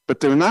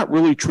 but they're not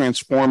really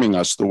transforming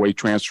us the way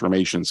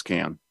transformations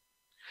can.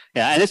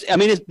 Yeah,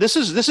 and this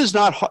is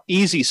not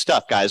easy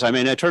stuff, guys.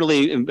 I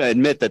totally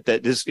admit that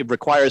it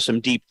requires some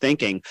deep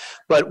thinking.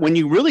 But when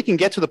you really can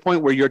get to the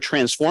point where you're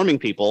transforming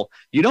people,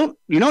 you don't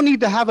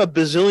need to have a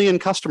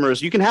bazillion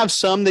customers. You can have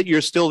some that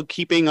you're still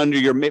keeping under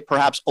your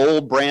perhaps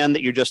old brand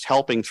that you're just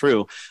helping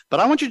through.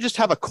 But I want you to just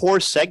have a core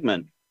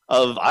segment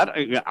of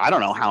I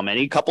don't know how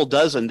many, couple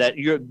dozen that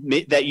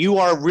you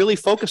are really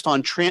focused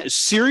on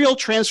serial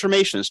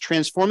transformations,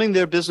 transforming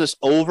their business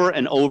over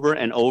and over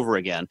and over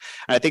again.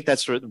 And I think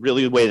that's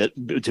really the way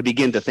to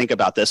begin to think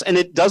about this. And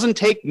it doesn't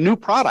take new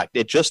product;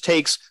 it just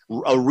takes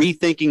a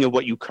rethinking of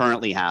what you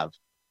currently have.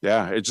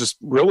 Yeah, it just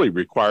really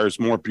requires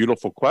more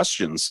beautiful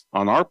questions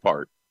on our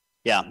part.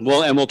 Yeah,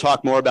 we'll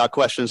talk more about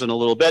questions in a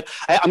little bit.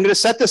 I'm going to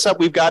set this up.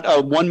 We've got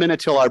 1 minute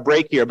till our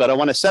break here, but I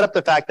want to set up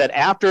the fact that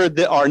after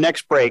our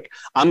next break,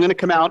 I'm going to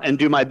come out and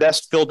do my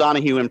best Phil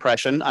Donahue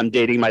impression. I'm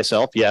dating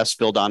myself. Yes,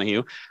 Phil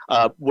Donahue.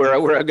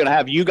 We're going to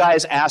have you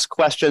guys ask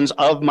questions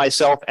of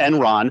myself and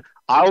Ron.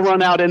 I'll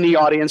run out in the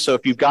audience. So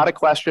if you've got a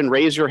question,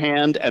 raise your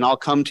hand and I'll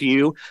come to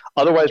you.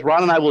 Otherwise,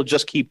 Ron and I will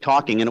just keep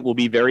talking and it will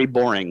be very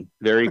boring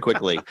very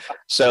quickly.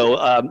 So,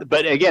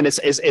 but again,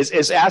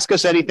 it's ask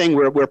us anything.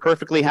 We're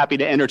perfectly happy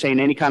to entertain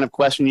any kind of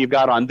question you've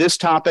got on this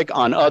topic,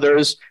 on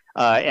others,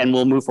 and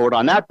we'll move forward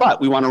on that. But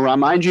we want to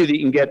remind you that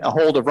you can get a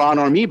hold of Ron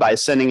or me by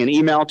sending an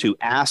email to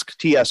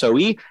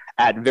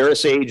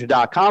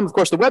asktsoe@verasage.com. Of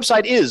course, the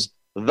website is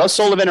The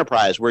Soul of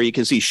Enterprise, where you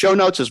can see show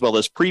notes as well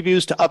as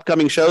previews to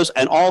upcoming shows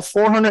and all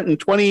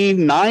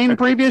 429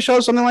 previous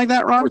shows, something like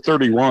that, Ron? Or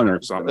 31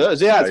 or something.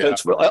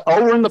 It's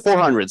over in the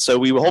 400s. So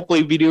we will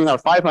hopefully be doing our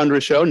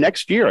 500 show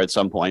next year at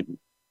some point,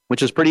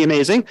 which is pretty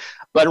amazing.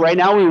 But right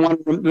now we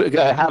want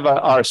to have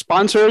our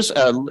sponsors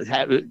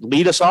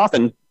lead us off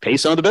and pay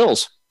some of the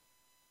bills.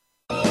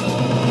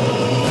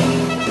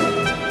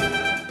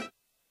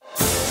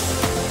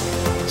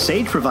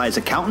 Sage provides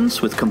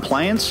accountants with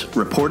compliance,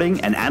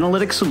 reporting, and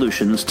analytic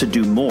solutions to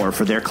do more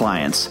for their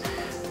clients.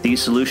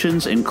 These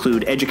solutions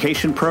include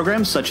education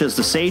programs such as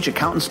the Sage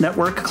Accountants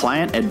Network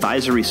Client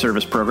Advisory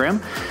Service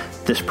Program.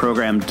 This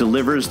program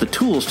delivers the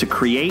tools to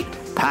create,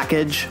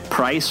 package,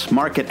 price,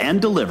 market,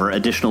 and deliver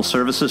additional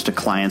services to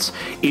clients,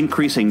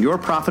 increasing your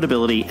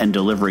profitability and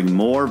delivering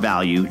more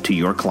value to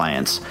your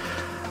clients.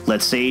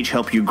 Let Sage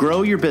help you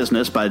grow your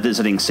business by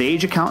visiting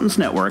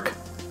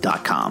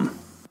sageaccountantsnetwork.com.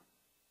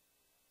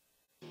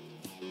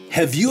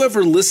 Have you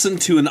ever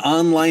listened to an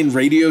online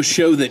radio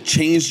show that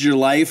changed your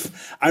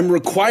life? I'm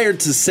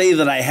required to say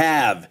that I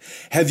have.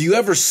 Have you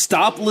ever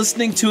stopped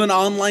listening to an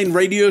online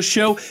radio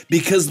show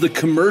because the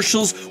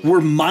commercials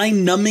were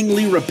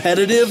mind-numbingly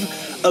repetitive?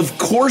 Of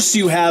course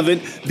you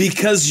haven't,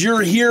 because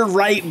you're here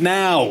right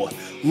now.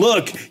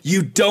 Look,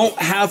 you don't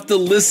have to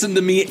listen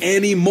to me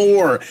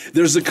anymore.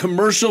 There's a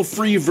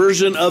commercial-free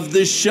version of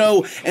this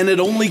show, and it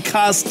only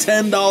costs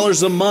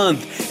 $10 a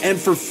month. And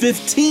for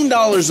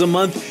 $15 a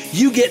month,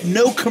 you get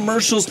no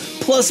commercials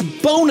plus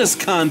bonus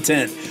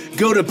content.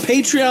 Go to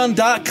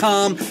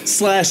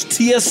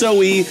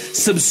patreon.com/TSOE,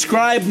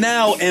 subscribe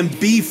now, and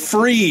be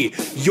free.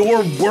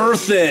 You're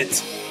worth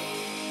it.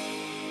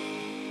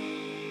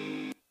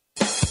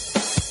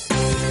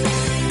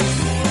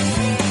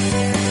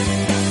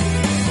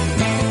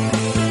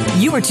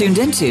 You are tuned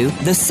into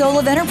The Soul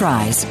of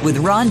Enterprise with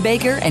Ron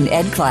Baker and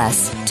Ed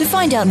Kless. To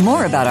find out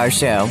more about our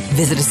show,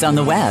 visit us on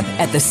the web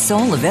at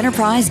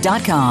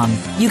thesoulofenterprise.com.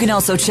 You can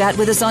also chat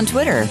with us on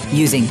Twitter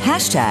using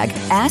hashtag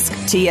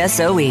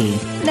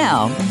AskTSOE.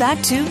 Now,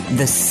 back to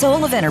The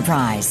Soul of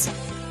Enterprise.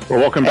 Well,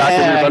 welcome back,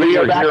 everybody. We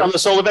are back on The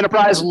Soul of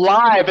Enterprise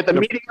live at the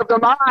Meeting of the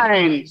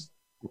Minds.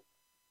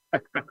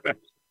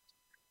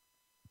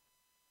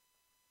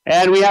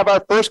 And we have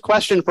our first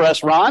question for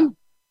us, Ron.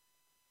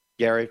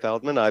 Gary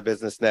Feldman,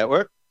 iBusiness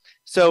Network.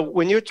 So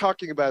when you're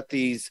talking about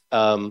these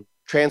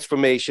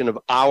transformation of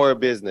our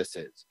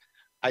businesses,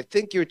 I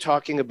think you're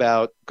talking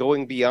about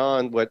going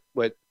beyond what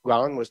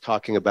Ron was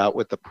talking about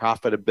with the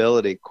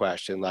profitability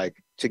question, like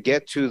to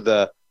get to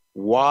the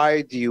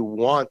why do you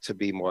want to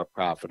be more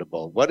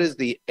profitable? What is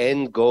the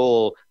end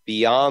goal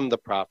beyond the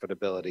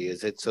profitability?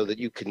 Is it so that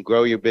you can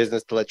grow your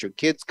business to let your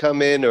kids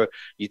come in, or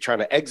you trying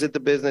to exit the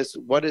business?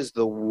 What is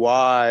the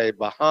why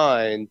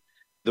behind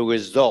the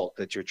result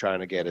that you're trying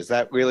to get? Is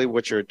that really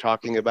what you're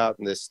talking about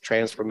in this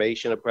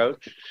transformation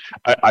approach?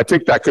 I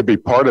think that could be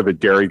part of it,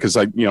 Gary, because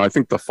I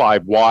think the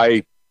 5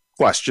 why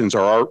questions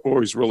are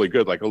always really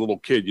good. Like a little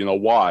kid,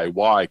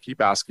 why?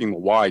 Keep asking the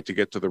why to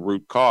get to the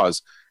root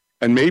cause.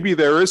 And maybe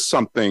there is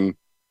something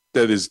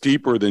that is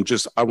deeper than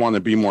just, I want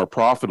to be more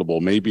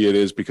profitable. Maybe it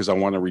is because I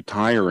want to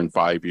retire in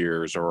 5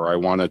 years, or I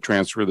want to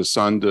transfer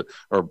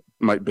or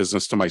my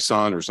business to my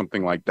son, or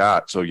something like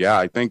that. So yeah,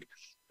 I think,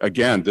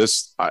 again,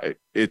 it's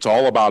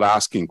all about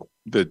asking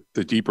the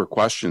deeper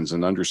questions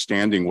and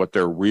understanding what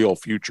their real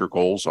future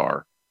goals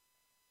are.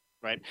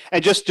 Right.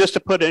 And just to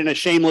put in a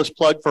shameless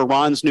plug for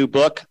Ron's new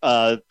book,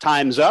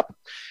 Time's Up.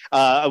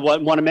 I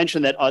want to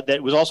mention that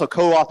that was also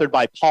co-authored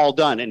by Paul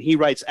Dunn, and he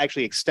writes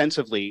actually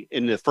extensively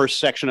in the first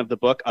section of the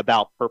book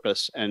about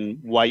purpose and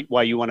why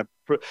you want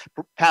to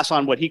pass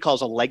on what he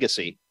calls a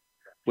legacy,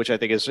 which I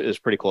think is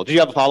pretty cool. Do you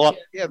have a follow-up?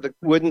 Yeah.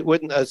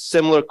 Wouldn't a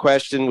similar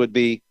question would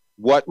be,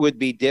 what would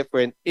be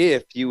different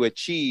if you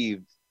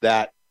achieved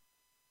that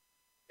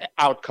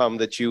outcome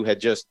that you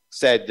had just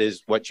said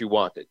is what you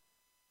wanted?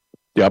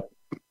 Yep,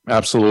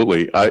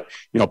 absolutely.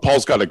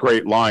 Paul's got a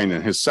great line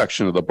in his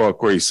section of the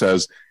book where he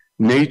says,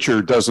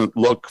 nature doesn't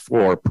look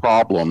for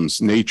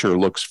problems, nature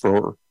looks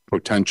for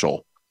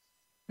potential.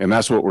 And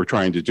that's what we're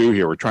trying to do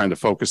here. We're trying to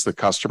focus the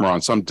customer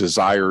on some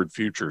desired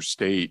future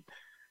state.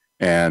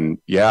 And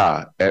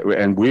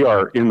and we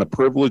are in the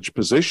privileged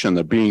position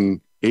of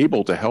being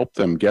able to help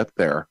them get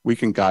there. We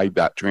can guide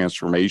that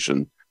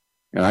transformation.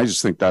 And I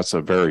just think that's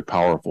a very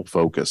powerful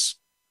focus.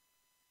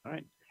 All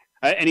right.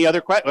 Any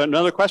other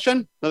another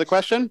question? Another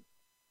question?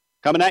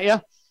 Coming at you?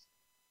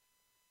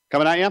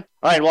 Coming at you? All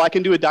right. Well, I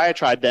can do a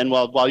diatribe then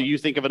while you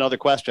think of another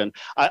question.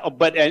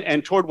 But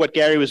toward what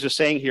Gary was just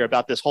saying here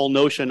about this whole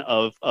notion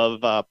of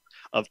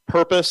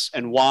purpose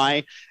and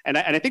why. And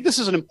I think this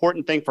is an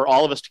important thing for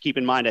all of us to keep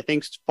in mind. I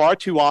think far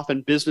too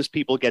often business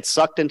people get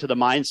sucked into the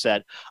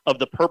mindset of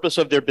the purpose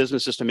of their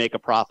business is to make a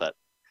profit.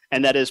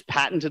 And that is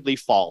patently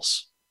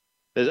false.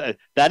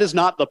 That is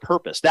not the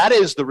purpose. That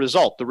is the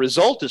result. The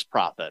result is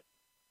profit.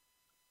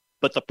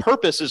 But the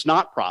purpose is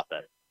not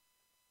profit.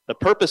 The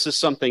purpose is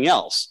something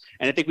else.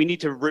 And I think we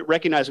need to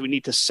recognize we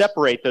need to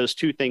separate those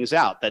two things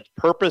out. That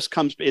purpose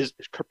is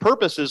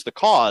the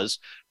cause,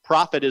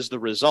 profit is the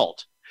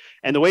result.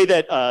 And the way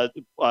that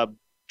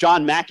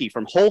John Mackey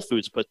from Whole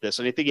Foods put this,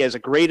 and I think he has a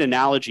great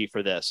analogy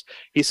for this.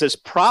 He says,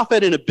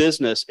 profit in a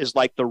business is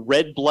like the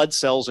red blood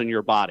cells in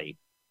your body.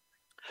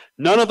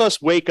 None of us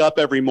wake up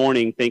every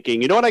morning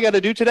thinking, you know what I got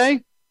to do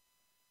today?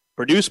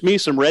 Produce me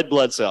some red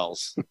blood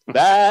cells.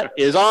 That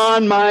is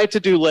on my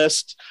to-do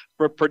list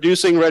for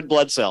producing red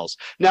blood cells.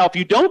 Now, if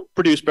you don't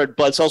produce red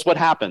blood cells, what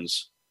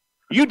happens?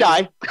 You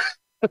die.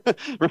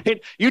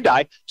 Right? You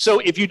die. So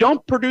if you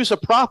don't produce a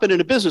profit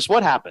in a business,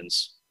 what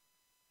happens?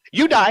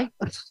 You die.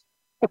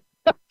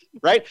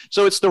 Right?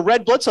 So it's the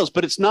red blood cells,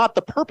 but it's not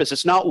the purpose.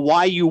 It's not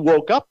why you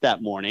woke up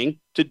that morning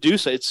to do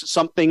so. It's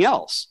something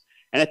else.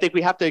 And I think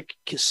we have to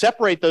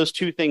separate those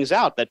two things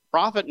out, that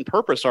profit and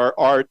purpose are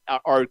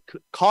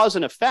cause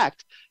and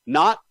effect,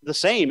 not the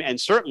same. And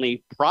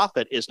certainly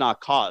profit is not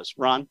cause.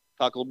 Ron,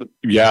 talk a little bit.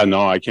 Yeah,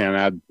 no, I can't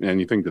add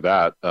anything to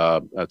that.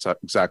 That's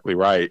exactly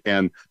right.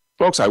 And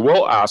folks, I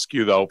will ask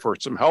you, though, for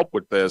some help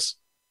with this,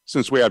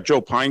 since we have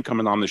Joe Pine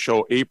coming on the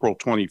show April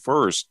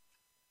 21st.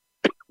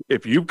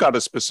 if you've got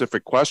a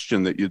specific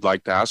question that you'd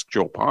like to ask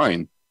Joe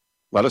Pine,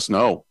 let us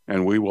know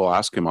and we will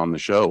ask him on the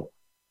show.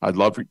 I'd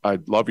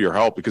love your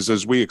help, because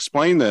as we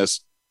explain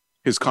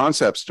his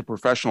concepts to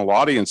professional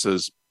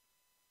audiences,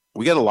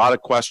 we get a lot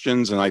of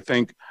questions, and I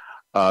think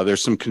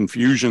there's some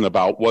confusion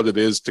about what it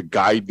is to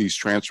guide these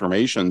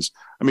transformations.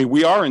 I mean,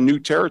 we are in new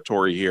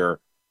territory here,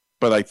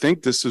 but I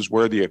think this is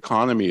where the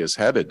economy is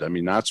headed. I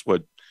mean, that's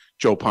what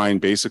Joe Pine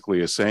basically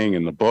is saying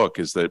in the book,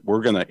 is that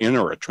we're going to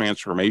enter a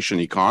transformation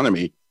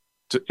economy.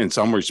 In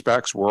some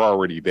respects, we're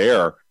already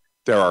there.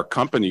 There are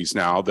companies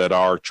now that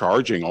are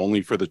charging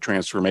only for the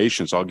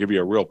transformations. I'll give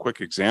you a real quick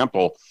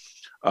example.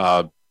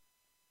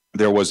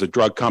 There was a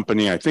drug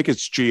company, I think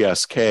it's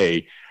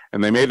GSK,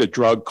 and they made a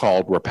drug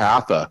called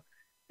Repatha,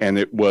 and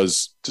it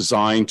was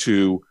designed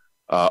to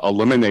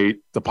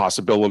eliminate the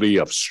possibility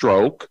of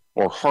stroke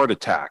or heart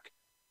attack.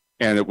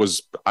 And it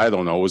was, I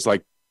don't know, it was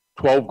like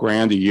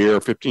 $12,000 a year,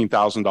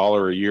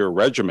 $15,000 a year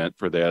regimen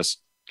for this.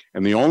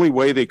 And the only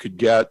way they could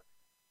get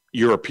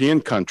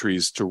European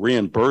countries to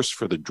reimburse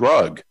for the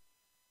drug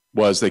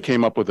was they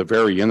came up with a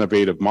very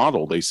innovative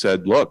model. They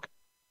said, look,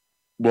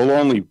 we'll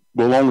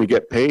only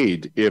get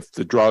paid if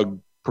the drug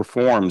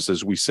performs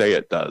as we say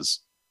it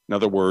does. In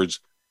other words,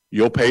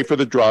 you'll pay for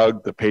the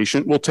drug, the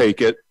patient will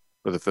take it,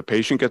 but if the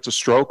patient gets a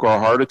stroke or a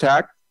heart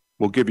attack,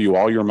 we'll give you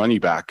all your money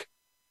back.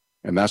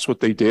 And that's what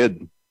they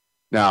did.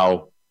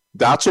 Now,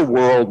 that's a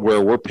world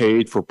where we're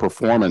paid for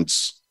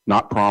performance,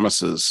 not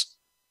promises.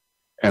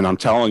 And I'm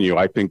telling you,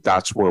 I think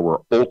that's where we're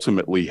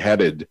ultimately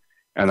headed.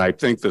 And I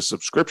think the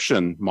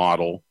subscription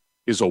model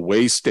is a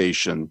way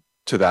station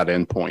to that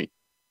endpoint.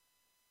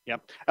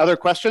 Yep. Other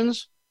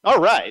questions? All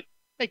right.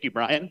 Thank you,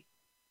 Brian.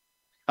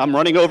 I'm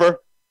running over.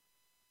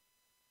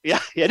 Yeah,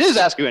 it is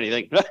Ask You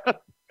Anything.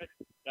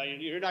 No,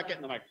 you're not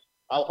getting the mic.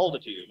 I'll hold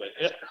it to you.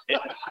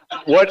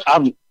 But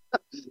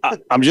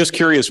I'm just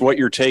curious what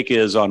your take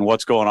is on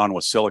what's going on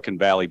with Silicon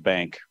Valley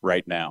Bank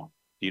right now.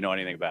 Do you know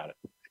anything about it?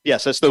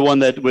 Yes, that's the one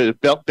that was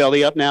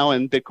belly up now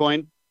in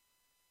Bitcoin.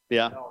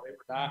 Yeah. No,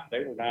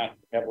 they were not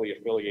heavily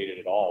affiliated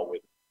at all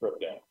with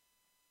crypto.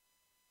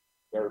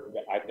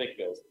 I think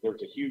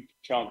there's a huge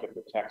chunk of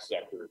the tech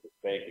sector that's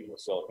banking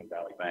with Silicon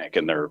Valley Bank,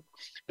 and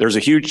there's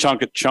a huge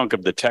chunk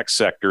of the tech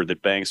sector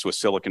that banks with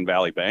Silicon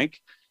Valley Bank,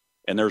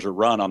 and there's a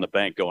run on the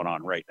bank going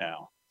on right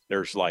now.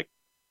 There's like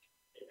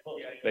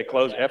they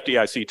closed.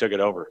 FDIC took it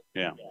over.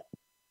 Yeah.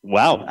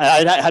 Wow,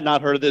 I had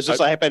not heard of this. This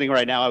is happening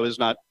right now. I was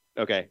not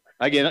okay.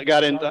 Again,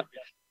 got in.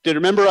 Did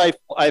remember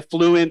I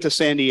flew into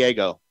San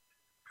Diego.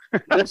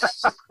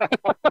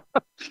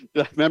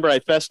 Remember, I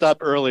fessed up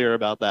earlier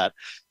about that.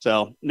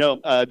 So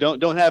no,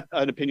 don't have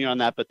an opinion on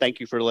that, but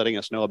thank you for letting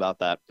us know about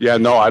that. Yeah,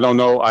 no, I don't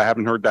know. I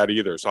haven't heard that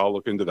either, so I'll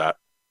look into that.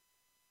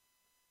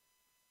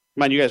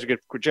 Come on, you guys are good.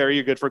 Jerry,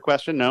 you good for a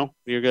question? No,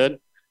 you're good.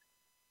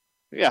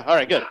 Yeah, all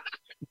right, good.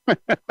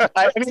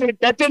 I mean,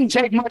 that didn't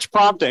take much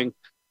prompting.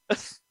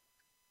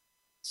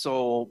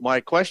 So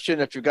my question,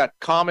 if you've got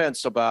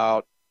comments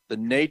about the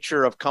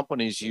nature of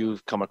companies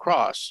you've come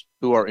across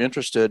who are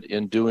interested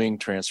in doing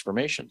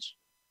transformations.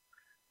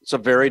 It's a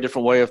very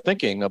different way of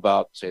thinking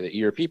about, say,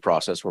 the ERP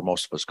process where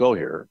most of us go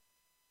here.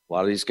 A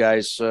lot of these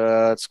guys,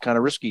 it's kind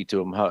of risky to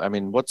them. I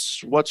mean,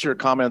 what's your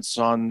comments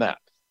on that?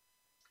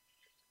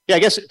 Yeah, I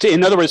guess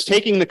in other words,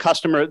 taking the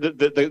customer,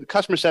 the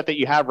customer set that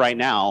you have right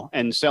now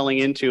and selling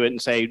into it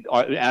and say,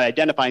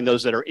 identifying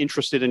those that are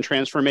interested in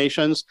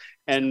transformations,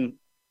 and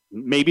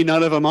maybe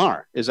none of them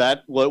are. Is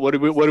that what do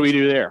we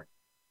do there?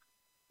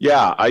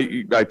 Yeah,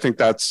 I think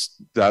that's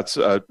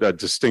a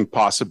distinct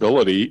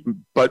possibility,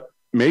 but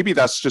maybe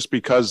that's just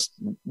because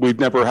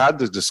we've never had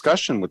the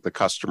discussion with the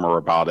customer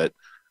about it.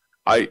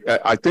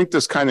 I think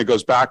this kind of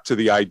goes back to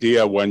the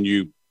idea when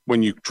you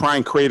try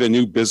and create a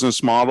new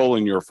business model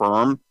in your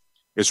firm,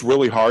 it's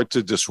really hard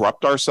to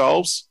disrupt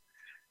ourselves.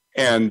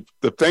 And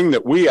the thing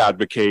that we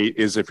advocate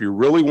is if you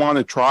really want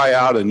to try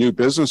out a new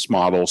business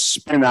model,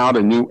 spin out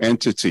a new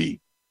entity,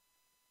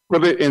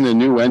 put it in a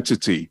new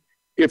entity.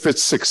 If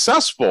it's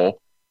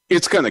successful,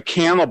 it's going to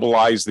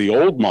cannibalize the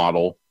old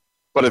model.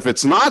 But if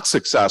it's not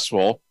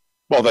successful,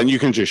 well, then you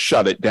can just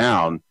shut it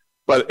down.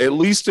 But at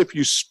least if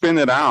you spin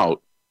it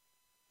out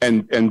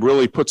and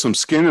really put some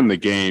skin in the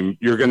game,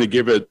 you're going to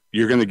give it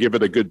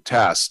a good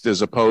test,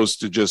 as opposed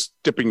to just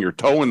dipping your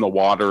toe in the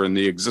water in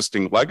the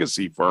existing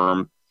legacy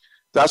firm.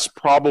 That's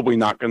probably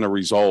not going to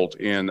result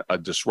in a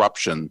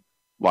disruption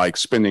like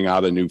spinning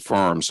out a new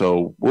firm.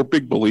 So we're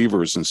big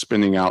believers in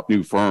spinning out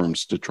new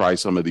firms to try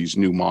some of these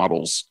new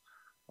models.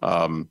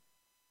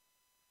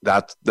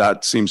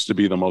 That seems to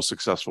be the most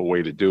successful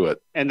way to do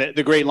it. And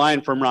the great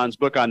line from Ron's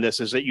book on this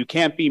is that you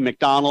can't be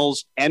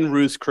McDonald's and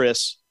Ruth's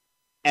Chris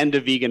and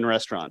a vegan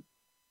restaurant.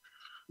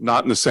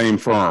 Not in the same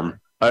firm.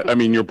 I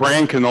mean, your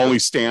brand can only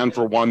stand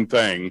for one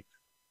thing.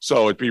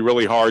 So it'd be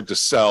really hard to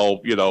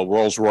sell,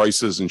 Rolls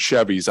Royces and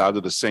Chevys out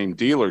of the same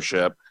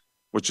dealership,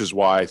 which is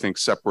why I think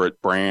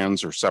separate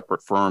brands or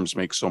separate firms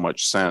make so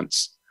much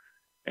sense.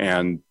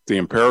 And the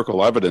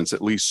empirical evidence,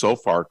 at least so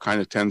far, kind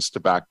of tends to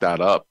back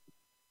that up.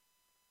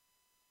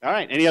 All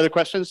right. Any other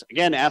questions?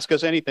 Again, ask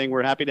us anything.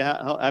 We're happy to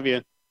have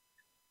you.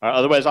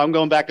 Otherwise, I'm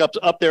going back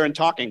up there and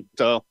talking.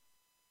 So,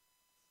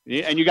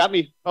 and you got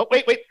me. Oh,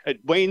 wait,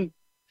 Wayne.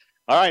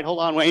 All right, hold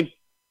on, Wayne.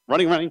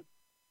 Running.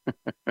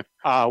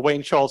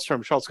 Wayne Schultz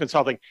from Schultz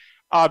Consulting.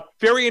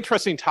 Very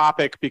interesting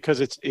topic because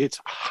it's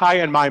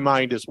high on my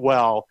mind as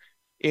well.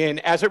 And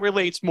as it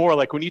relates more,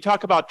 like when you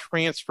talk about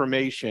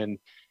transformation,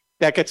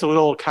 that gets a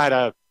little kind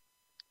of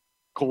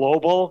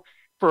global.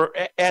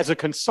 As a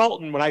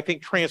consultant, when I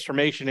think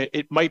transformation,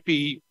 it might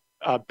be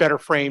better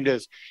framed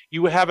as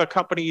you have a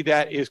company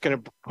that is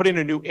going to put in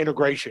a new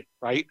integration,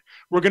 right?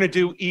 We're going to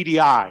do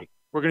EDI.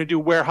 We're going to do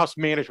warehouse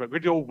management. We're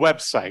going to do a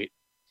website.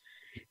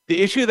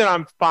 The issue that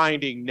I'm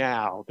finding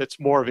now that's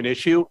more of an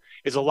issue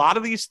is a lot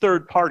of these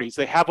third parties,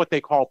 they have what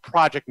they call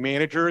project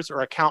managers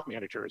or account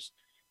managers,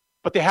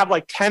 but they have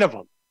like 10 of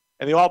them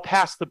and they all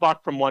pass the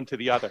buck from one to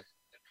the other.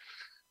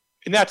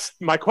 And that's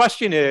my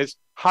question is,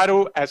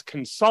 as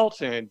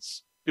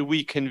consultants, do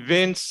we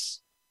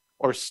convince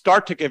or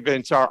start to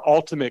convince our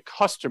ultimate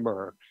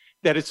customer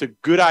that it's a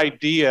good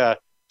idea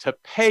to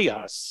pay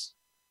us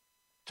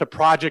to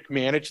project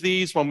manage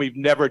these when we've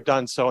never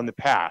done so in the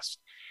past?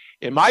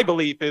 And my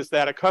belief is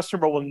that a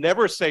customer will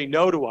never say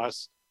no to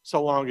us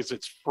so long as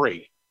it's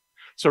free.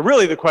 So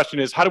really the question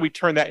is, how do we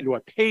turn that into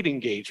a paid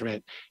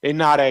engagement and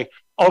not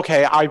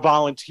okay, I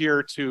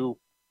volunteer to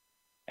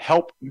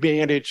help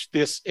manage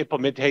this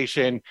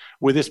implementation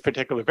with this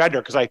particular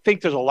vendor? Because I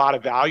think there's a lot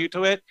of value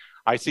to it.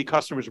 I see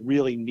customers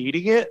really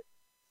needing it.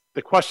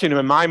 The question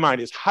in my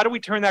mind is, how do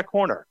we turn that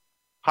corner?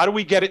 How do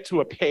we get it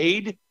to a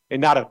paid and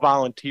not a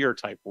volunteer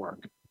type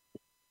work?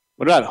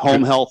 What about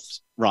home health,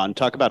 Ron?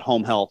 Talk about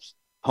home health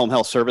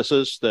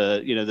services.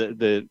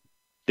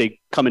 They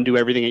come and do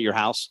everything at your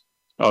house.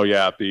 Oh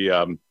yeah,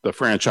 the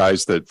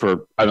franchise that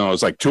for I don't know,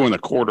 it's like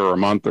 $2.25 a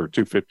month or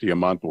 $2.50 a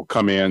month will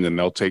come in and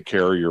they'll take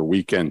care of your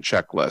weekend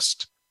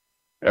checklist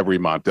every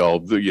month.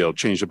 They'll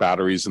change the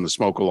batteries and the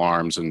smoke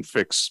alarms and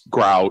fix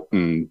grout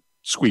and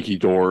squeaky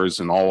doors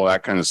and all of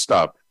that kind of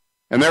stuff.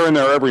 And they're in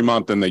there every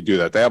month and they do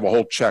that. They have a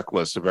whole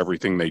checklist of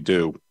everything they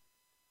do.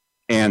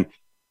 And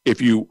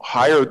if you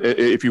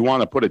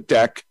want to put a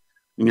deck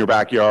in your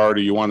backyard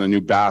or you want a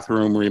new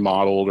bathroom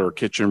remodeled or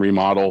kitchen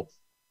remodel,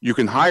 you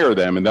can hire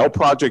them and they'll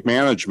project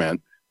manage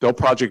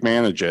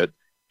it,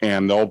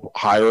 and they'll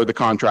hire the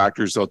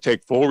contractors. They'll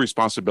take full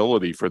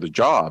responsibility for the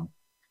job.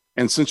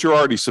 And since you're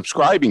already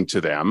subscribing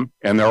to them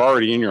and they're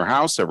already in your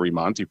house every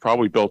month, you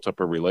probably built up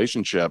a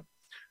relationship.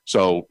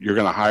 So you're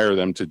going to hire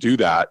them to do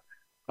that.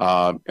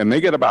 And they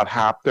get about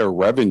half their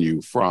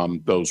revenue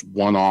from those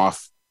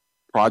one-off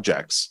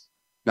projects.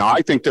 Now,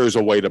 I think there's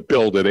a way to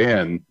build it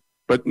in,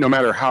 but no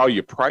matter how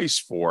you price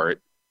for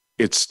it,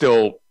 it's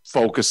still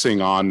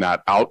focusing on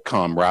that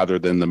outcome rather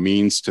than the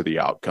means to the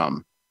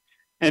outcome.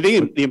 And I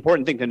think the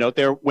important thing to note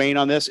there, Wayne,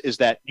 on this is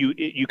that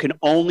you can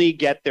only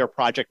get their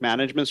project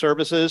management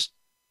services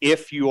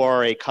if you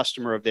are a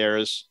customer of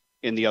theirs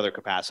in the other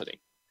capacity.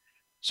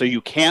 So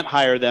you can't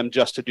hire them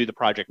just to do the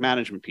project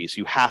management piece.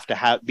 You have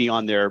to be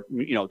on their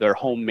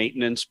home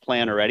maintenance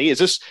plan already.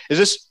 Is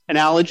this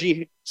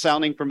analogy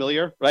sounding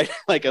familiar, right?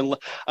 Like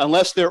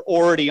unless they're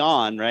already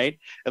on, right?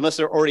 Unless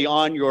they're already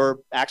on your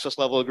access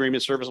level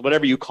agreement service,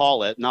 whatever you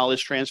call it,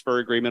 knowledge transfer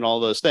agreement, all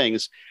those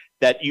things,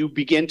 that you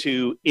begin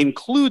to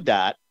include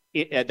that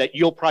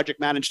you'll project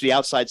manage the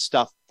outside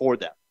stuff for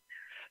them.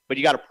 But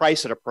you got to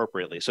price it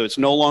appropriately. So it's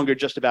no longer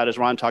just about, as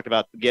Ron talked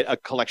about, get a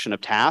collection of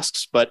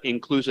tasks, but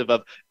inclusive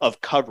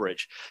of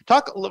coverage.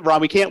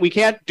 Ron, we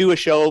can't do a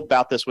show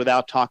about this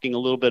without talking a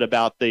little bit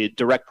about the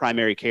direct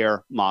primary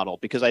care model,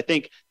 because I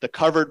think the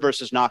covered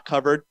versus not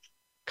covered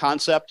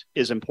concept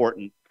is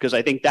important, because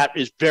I think that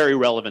is very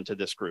relevant to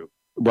this group.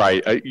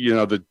 Right.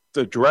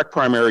 The direct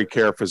primary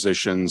care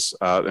physicians,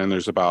 and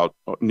there's about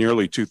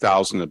nearly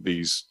 2,000 of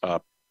these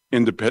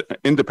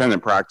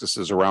independent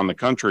practices around the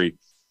country.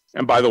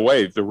 And by the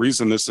way, the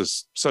reason this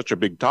is such a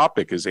big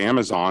topic is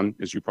Amazon,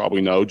 as you probably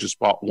know, just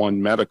bought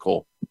One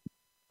Medical,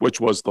 which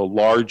was the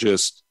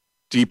largest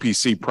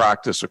DPC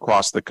practice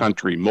across the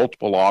country,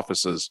 multiple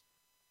offices.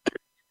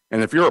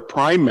 And if you're a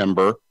Prime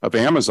member of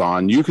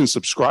Amazon, you can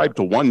subscribe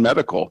to One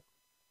Medical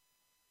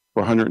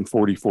for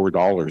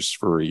 $144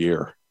 for a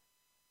year.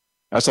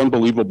 That's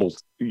unbelievable.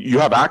 You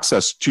have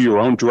access to your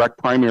own direct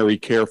primary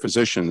care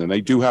physician, and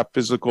they do have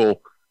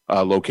physical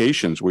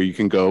locations where you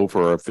can go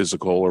for a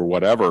physical or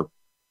whatever.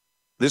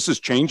 This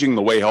is changing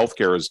the way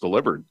healthcare is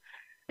delivered.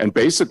 And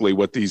basically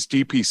what these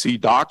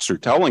DPC docs are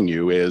telling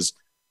you is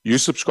you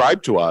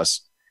subscribe to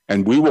us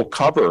and we will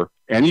cover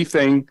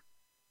anything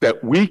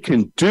that we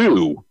can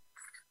do.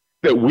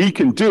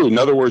 In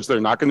other words, they're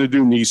not going to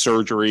do knee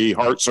surgery,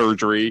 heart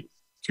surgery,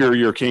 cure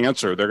your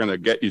cancer. They're going to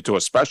get you to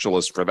a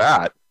specialist for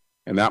that.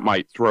 And that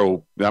might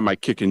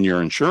kick in your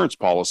insurance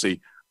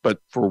policy. But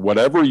for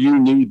whatever you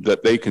need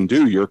that they can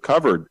do, you're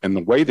covered. And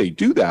the way they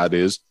do that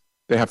is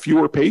they have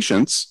fewer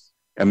patients,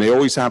 and they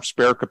always have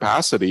spare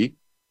capacity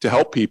to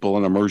help people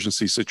in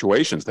emergency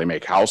situations. They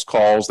make house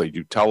calls, they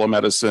do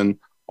telemedicine,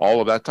 all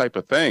of that type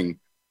of thing.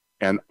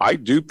 And I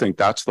do think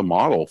that's the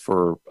model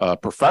for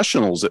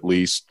professionals, at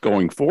least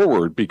going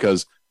forward,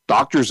 because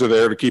doctors are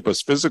there to keep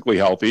us physically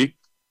healthy.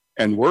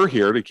 and we're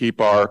here to keep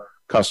our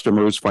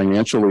customers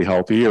financially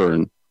healthier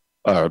and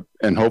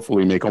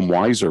hopefully make them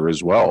wiser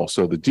as well.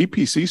 So the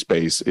DPC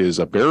space is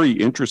a very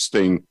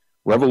interesting,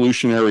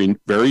 revolutionary,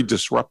 very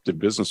disruptive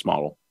business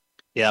model.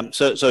 Yeah,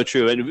 so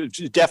true. And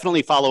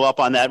definitely follow up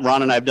on that.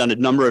 Ron and I have done a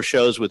number of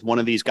shows with one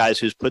of these guys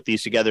who's put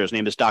these together. His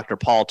name is Dr.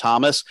 Paul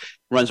Thomas,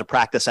 runs a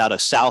practice out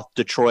of South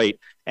Detroit.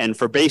 And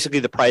for basically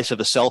the price of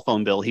a cell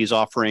phone bill, he's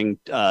offering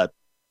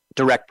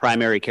direct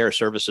primary care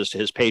services to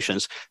his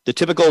patients. The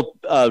typical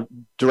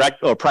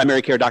direct or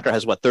primary care doctor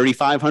has what,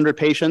 3,500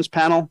 patients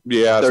panel?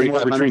 Yeah,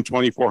 between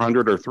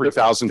 2,400 or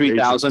 3,000.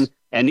 3,000.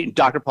 And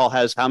Dr. Paul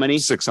has how many?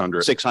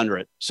 600.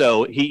 600.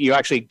 So you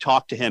actually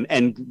talk to him,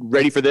 and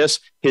ready for this,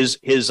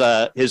 his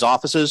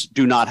offices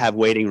do not have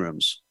waiting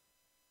rooms.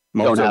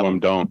 Most of them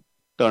don't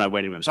have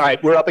waiting rooms. All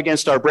right, we're up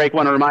against our break.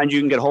 Want to remind you,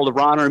 you can get a hold of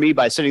Ron or me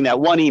by sending that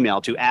one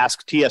email to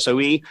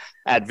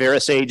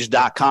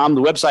asktsoe@verasage.com.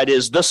 The website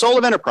is The Soul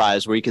of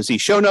Enterprise, where you can see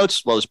show notes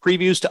as well as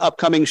previews to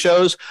upcoming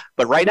shows.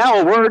 But right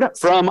now, a word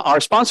from our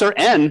sponsor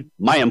and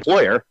my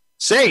employer,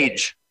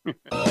 Sage.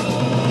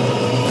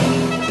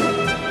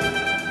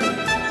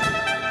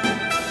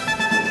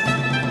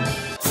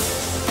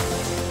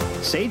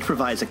 Sage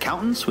provides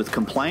accountants with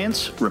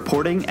compliance,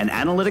 reporting, and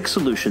analytic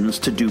solutions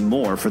to do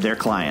more for their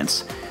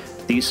clients.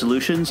 These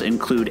solutions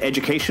include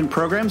education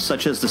programs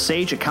such as the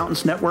Sage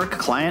Accountants Network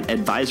Client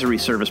Advisory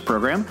Service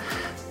Program.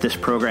 This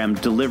program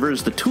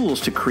delivers the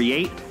tools to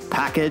create,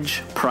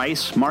 package,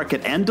 price,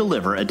 market, and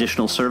deliver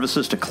additional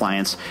services to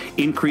clients,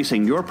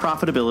 increasing your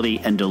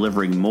profitability and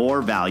delivering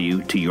more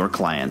value to your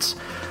clients.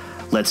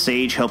 Let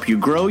Sage help you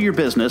grow your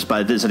business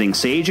by visiting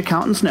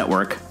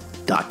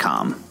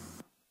sageaccountantsnetwork.com.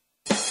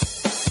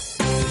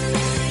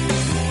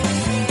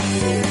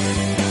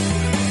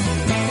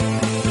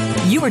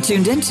 You are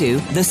tuned into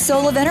The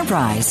Soul of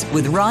Enterprise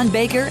with Ron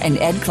Baker and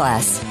Ed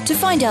Kless. To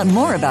find out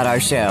more about our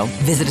show,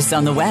 visit us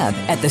on the web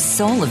at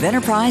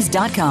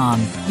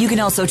thesoulofenterprise.com. You can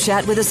also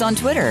chat with us on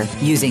Twitter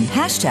using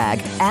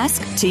hashtag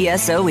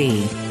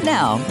AskTSOE.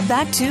 Now,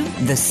 back to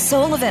The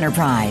Soul of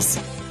Enterprise.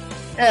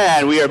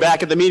 And we are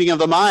back at the Meeting of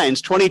the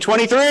Minds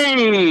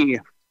 2023.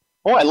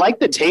 Oh, I like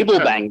the table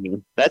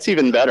banging. That's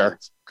even better.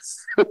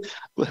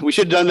 We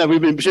should have done that. We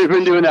should have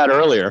been doing that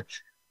earlier.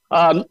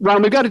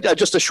 Ron, we've got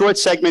just a short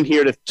segment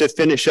here to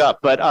finish up,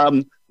 but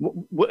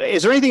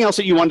is there anything else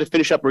that you wanted to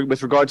finish up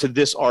with regard to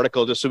this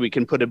article, just so we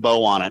can put a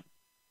bow on it?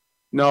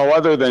 No,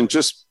 other than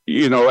just,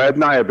 Ed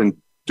and I have been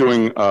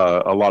doing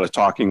a lot of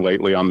talking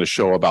lately on the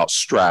show about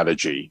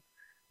strategy,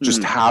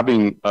 just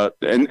having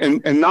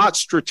and not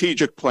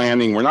strategic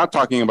planning. We're not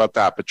talking about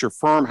that, but your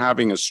firm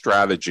having a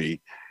strategy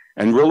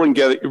and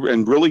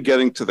really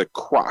getting to the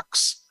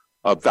crux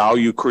of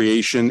value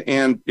creation,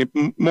 and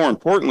more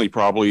importantly,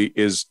 probably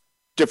is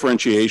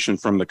differentiation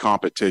from the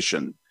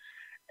competition.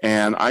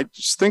 And I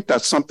just think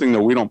that's something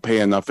that we don't pay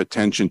enough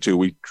attention to.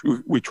 We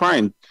try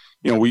and,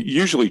 we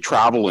usually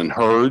travel in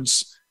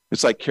herds.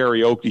 It's like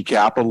karaoke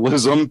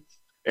capitalism.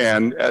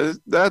 And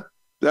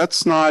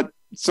it's not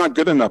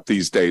good enough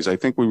these days. I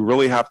think we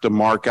really have to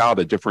mark out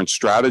a different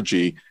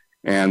strategy.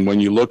 And when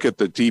you look at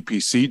the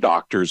DPC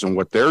doctors and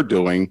what they're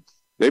doing,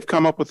 they've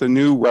come up with a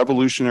new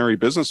revolutionary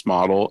business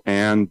model.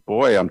 And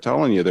boy, I'm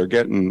telling you, they're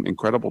getting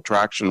incredible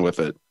traction with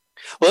it.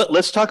 Well,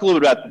 let's talk a little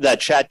bit about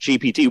that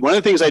ChatGPT. One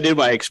of the things I did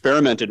when I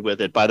experimented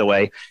with it, by the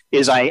way,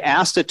 is I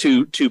asked it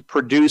to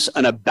produce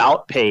an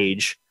about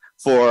page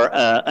for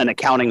an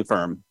accounting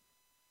firm.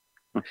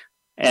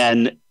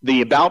 And the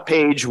about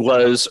page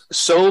was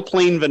so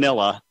plain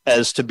vanilla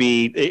as to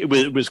be, it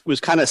was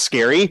kind of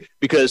scary,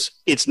 because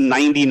it's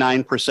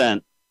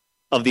 99%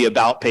 of the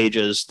about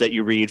pages that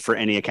you read for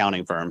any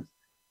accounting firm.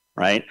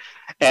 Right.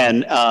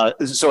 And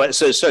so I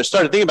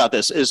started thinking about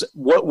this is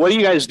what are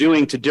you guys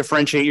doing to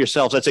differentiate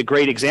yourselves? That's a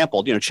great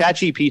example.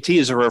 ChatGPT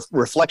is a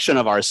reflection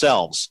of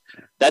ourselves.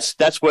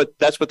 That's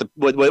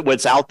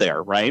what's out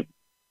there. Right.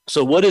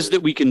 So what is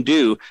that we can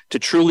do to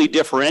truly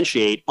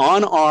differentiate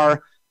on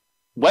our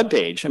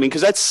webpage? I mean,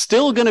 because that's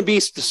still going to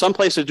be some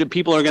place that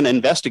people are going to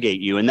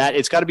investigate you, and that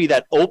it's got to be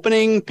that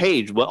opening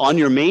page on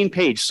your main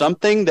page,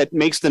 something that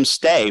makes them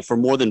stay for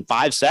more than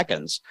 5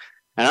 seconds.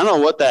 And I don't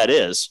know what that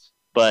is,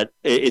 but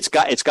it's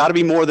got to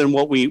be more than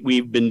what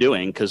we've been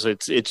doing, because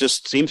it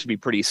just seems to be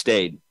pretty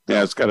staid.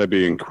 Yeah, it's got to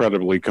be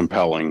incredibly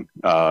compelling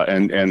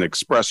and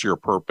express your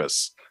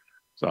purpose.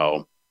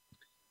 So,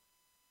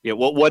 yeah,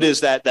 what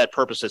is that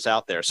purpose that's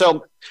out there?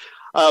 So,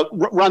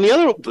 Ron, the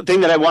other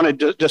thing that I wanted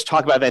to just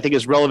talk about that I think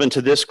is relevant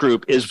to this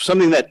group is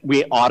something that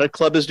Audit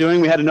Club is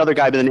doing. We had another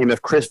guy by the name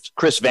of Chris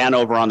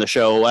Vanover on the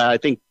show, I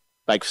think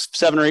like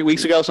 7 or 8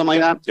 weeks ago, something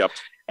like that. Yep.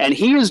 And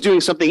he is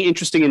doing something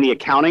interesting in the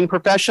accounting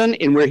profession,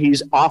 in where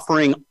he's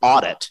offering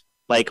audit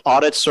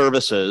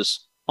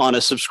services on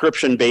a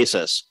subscription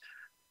basis.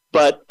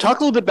 But talk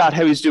a little bit about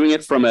how he's doing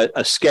it from a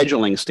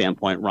scheduling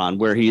standpoint, Ron,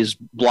 where he's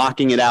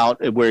blocking it out,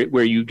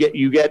 where you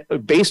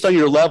get based on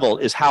your level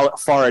is how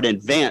far in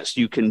advance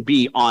you can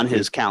be on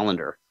his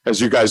calendar. As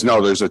you guys know,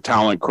 there's a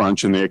talent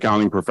crunch in the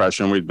accounting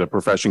profession. The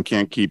profession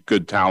can't keep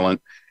good talent,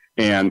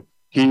 and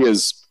he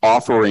is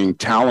offering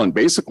talent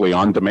basically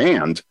on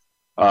demand.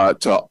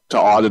 to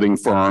auditing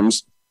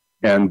firms.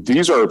 And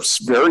these are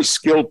very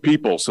skilled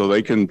people, so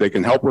they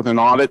can help with an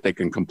audit, they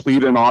can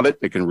complete an audit,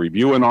 they can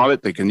review an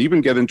audit, they can even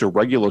get into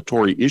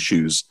regulatory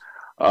issues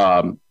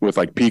with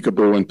like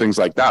Peekaboo and things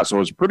like that. So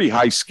it's pretty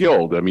high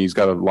skilled. I mean, he's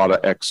got a lot of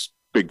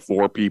ex-Big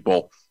Four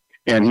people,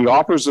 and he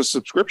offers a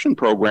subscription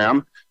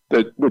program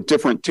that with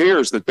different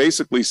tiers that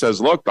basically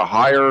says, look, the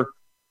higher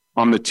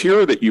on the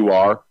tier that you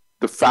are,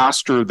 the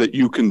faster that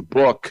you can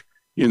book,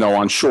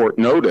 on short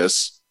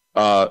notice.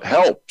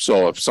 Help.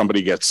 So if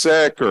somebody gets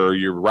sick or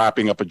you're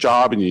wrapping up a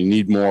job and you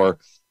need more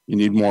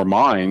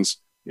minds,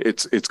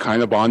 it's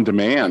kind of on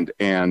demand.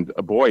 And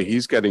boy,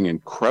 he's getting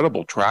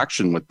incredible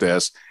traction with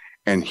this.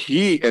 And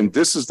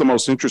this is the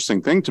most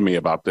interesting thing to me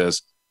about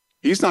this.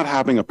 He's not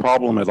having a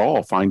problem at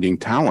all finding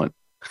talent.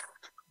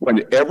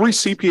 When every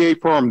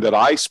CPA firm that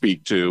I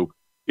speak to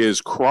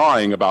is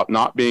crying about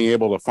not being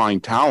able to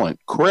find talent,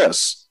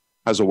 Chris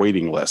has a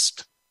waiting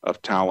list of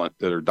talent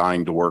that are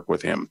dying to work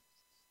with him.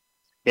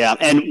 Yeah.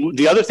 And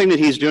the other thing that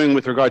he's doing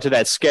with regard to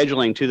that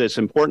scheduling too, that's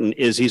important,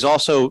 is he's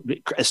also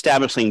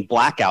establishing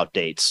blackout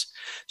dates.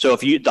 So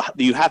if you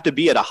have to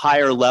be at a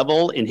higher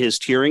level in his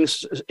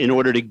tierings in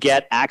order to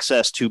get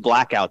access to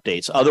blackout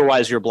dates.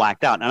 Otherwise you're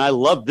blacked out. And I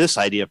love this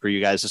idea for you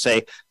guys to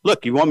say,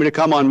 look, you want me to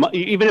come on,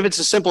 even if it's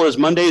as simple as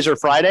Mondays or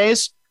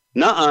Fridays?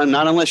 Nuh-uh,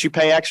 not unless you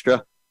pay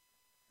extra,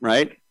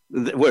 right?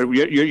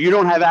 You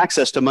don't have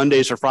access to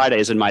Mondays or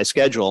Fridays in my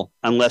schedule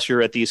unless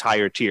you're at these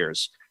higher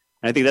tiers.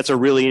 I think that's a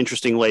really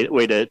interesting way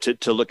to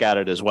look at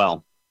it as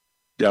well.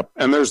 Yep.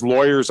 And there's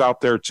lawyers out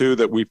there too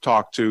that we've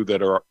talked to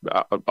that are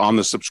on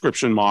the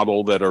subscription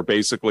model that are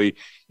basically,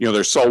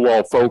 they're so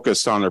well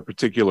focused on a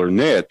particular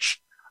niche,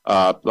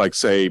 like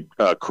say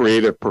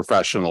creative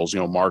professionals,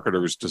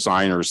 marketers,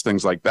 designers,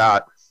 things like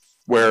that,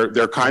 where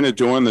they're kind of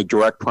doing the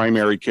direct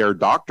primary care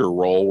doctor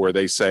role where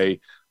they say,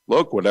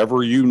 look,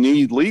 whatever you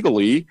need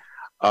legally,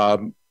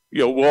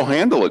 we'll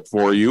handle it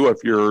for you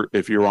if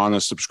you're on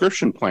a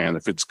subscription plan,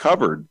 if it's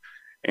covered.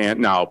 And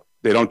now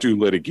they don't do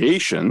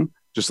litigation,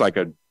 just like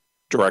a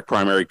direct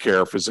primary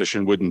care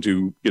physician wouldn't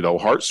do,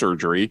 heart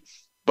surgery.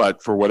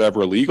 But for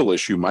whatever legal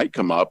issue might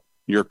come up,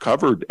 you're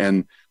covered.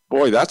 And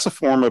boy, that's a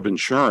form of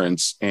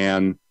insurance.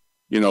 And,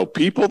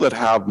 people that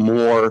have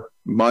more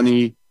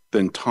money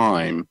than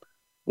time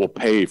will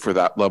pay for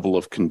that level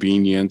of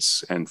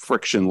convenience and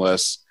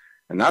frictionless.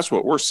 And that's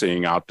what we're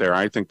seeing out there.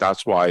 I think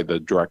that's why the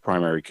direct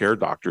primary care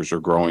doctors are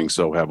growing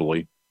so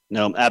heavily.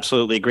 No,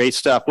 absolutely. Great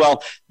stuff.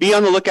 Well, be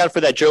on the lookout for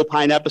that Joe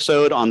Pine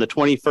episode on the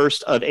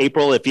 21st of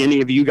April. If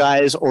any of you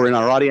guys or in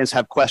our audience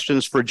have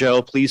questions for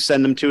Joe, please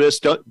send them to us.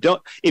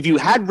 Don't. If you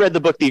had read the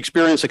book, The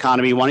Experience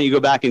Economy, why don't you go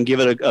back and give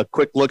it a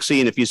quick look-see?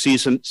 And if you see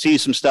some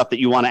stuff that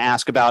you want to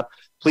ask about,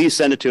 please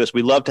send it to us.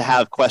 We love to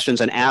have questions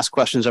and ask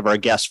questions of our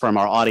guests from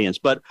our audience.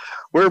 But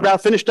we're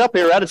about finished up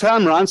here, out of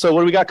time, Ron. So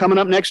what do we got coming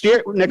up next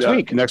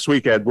week? Next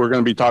week, Ed, we're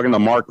going to be talking to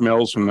Mark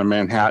Mills from the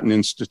Manhattan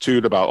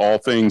Institute about all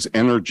things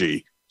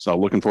energy. So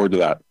looking forward to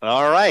that.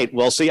 All right.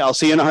 I'll see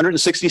you in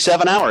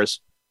 167 hours.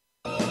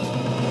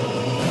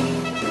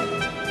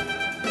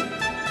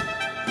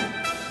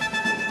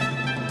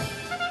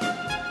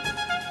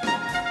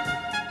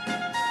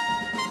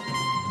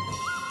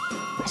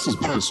 This has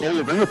been the Soul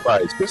of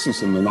Enterprise,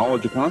 Business in the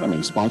Knowledge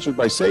Economy, sponsored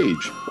by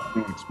Sage,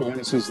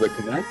 experiences that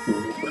connect,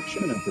 remove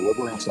friction, and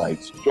deliver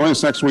insights. Join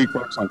us next week,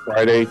 folks, on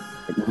Friday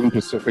at noon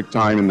Pacific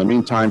time. In the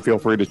meantime, feel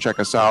free to check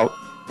us out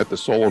at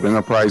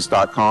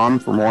thesoulofenterprise.com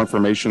for more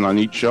information on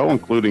each show,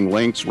 including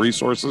links,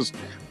 resources,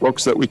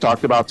 books that we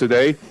talked about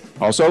today.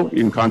 Also, you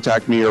can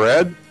contact me or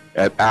Ed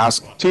at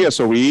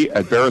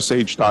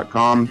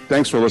asktsoe@verasage.com.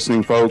 Thanks for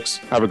listening, folks.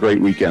 Have a great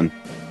weekend.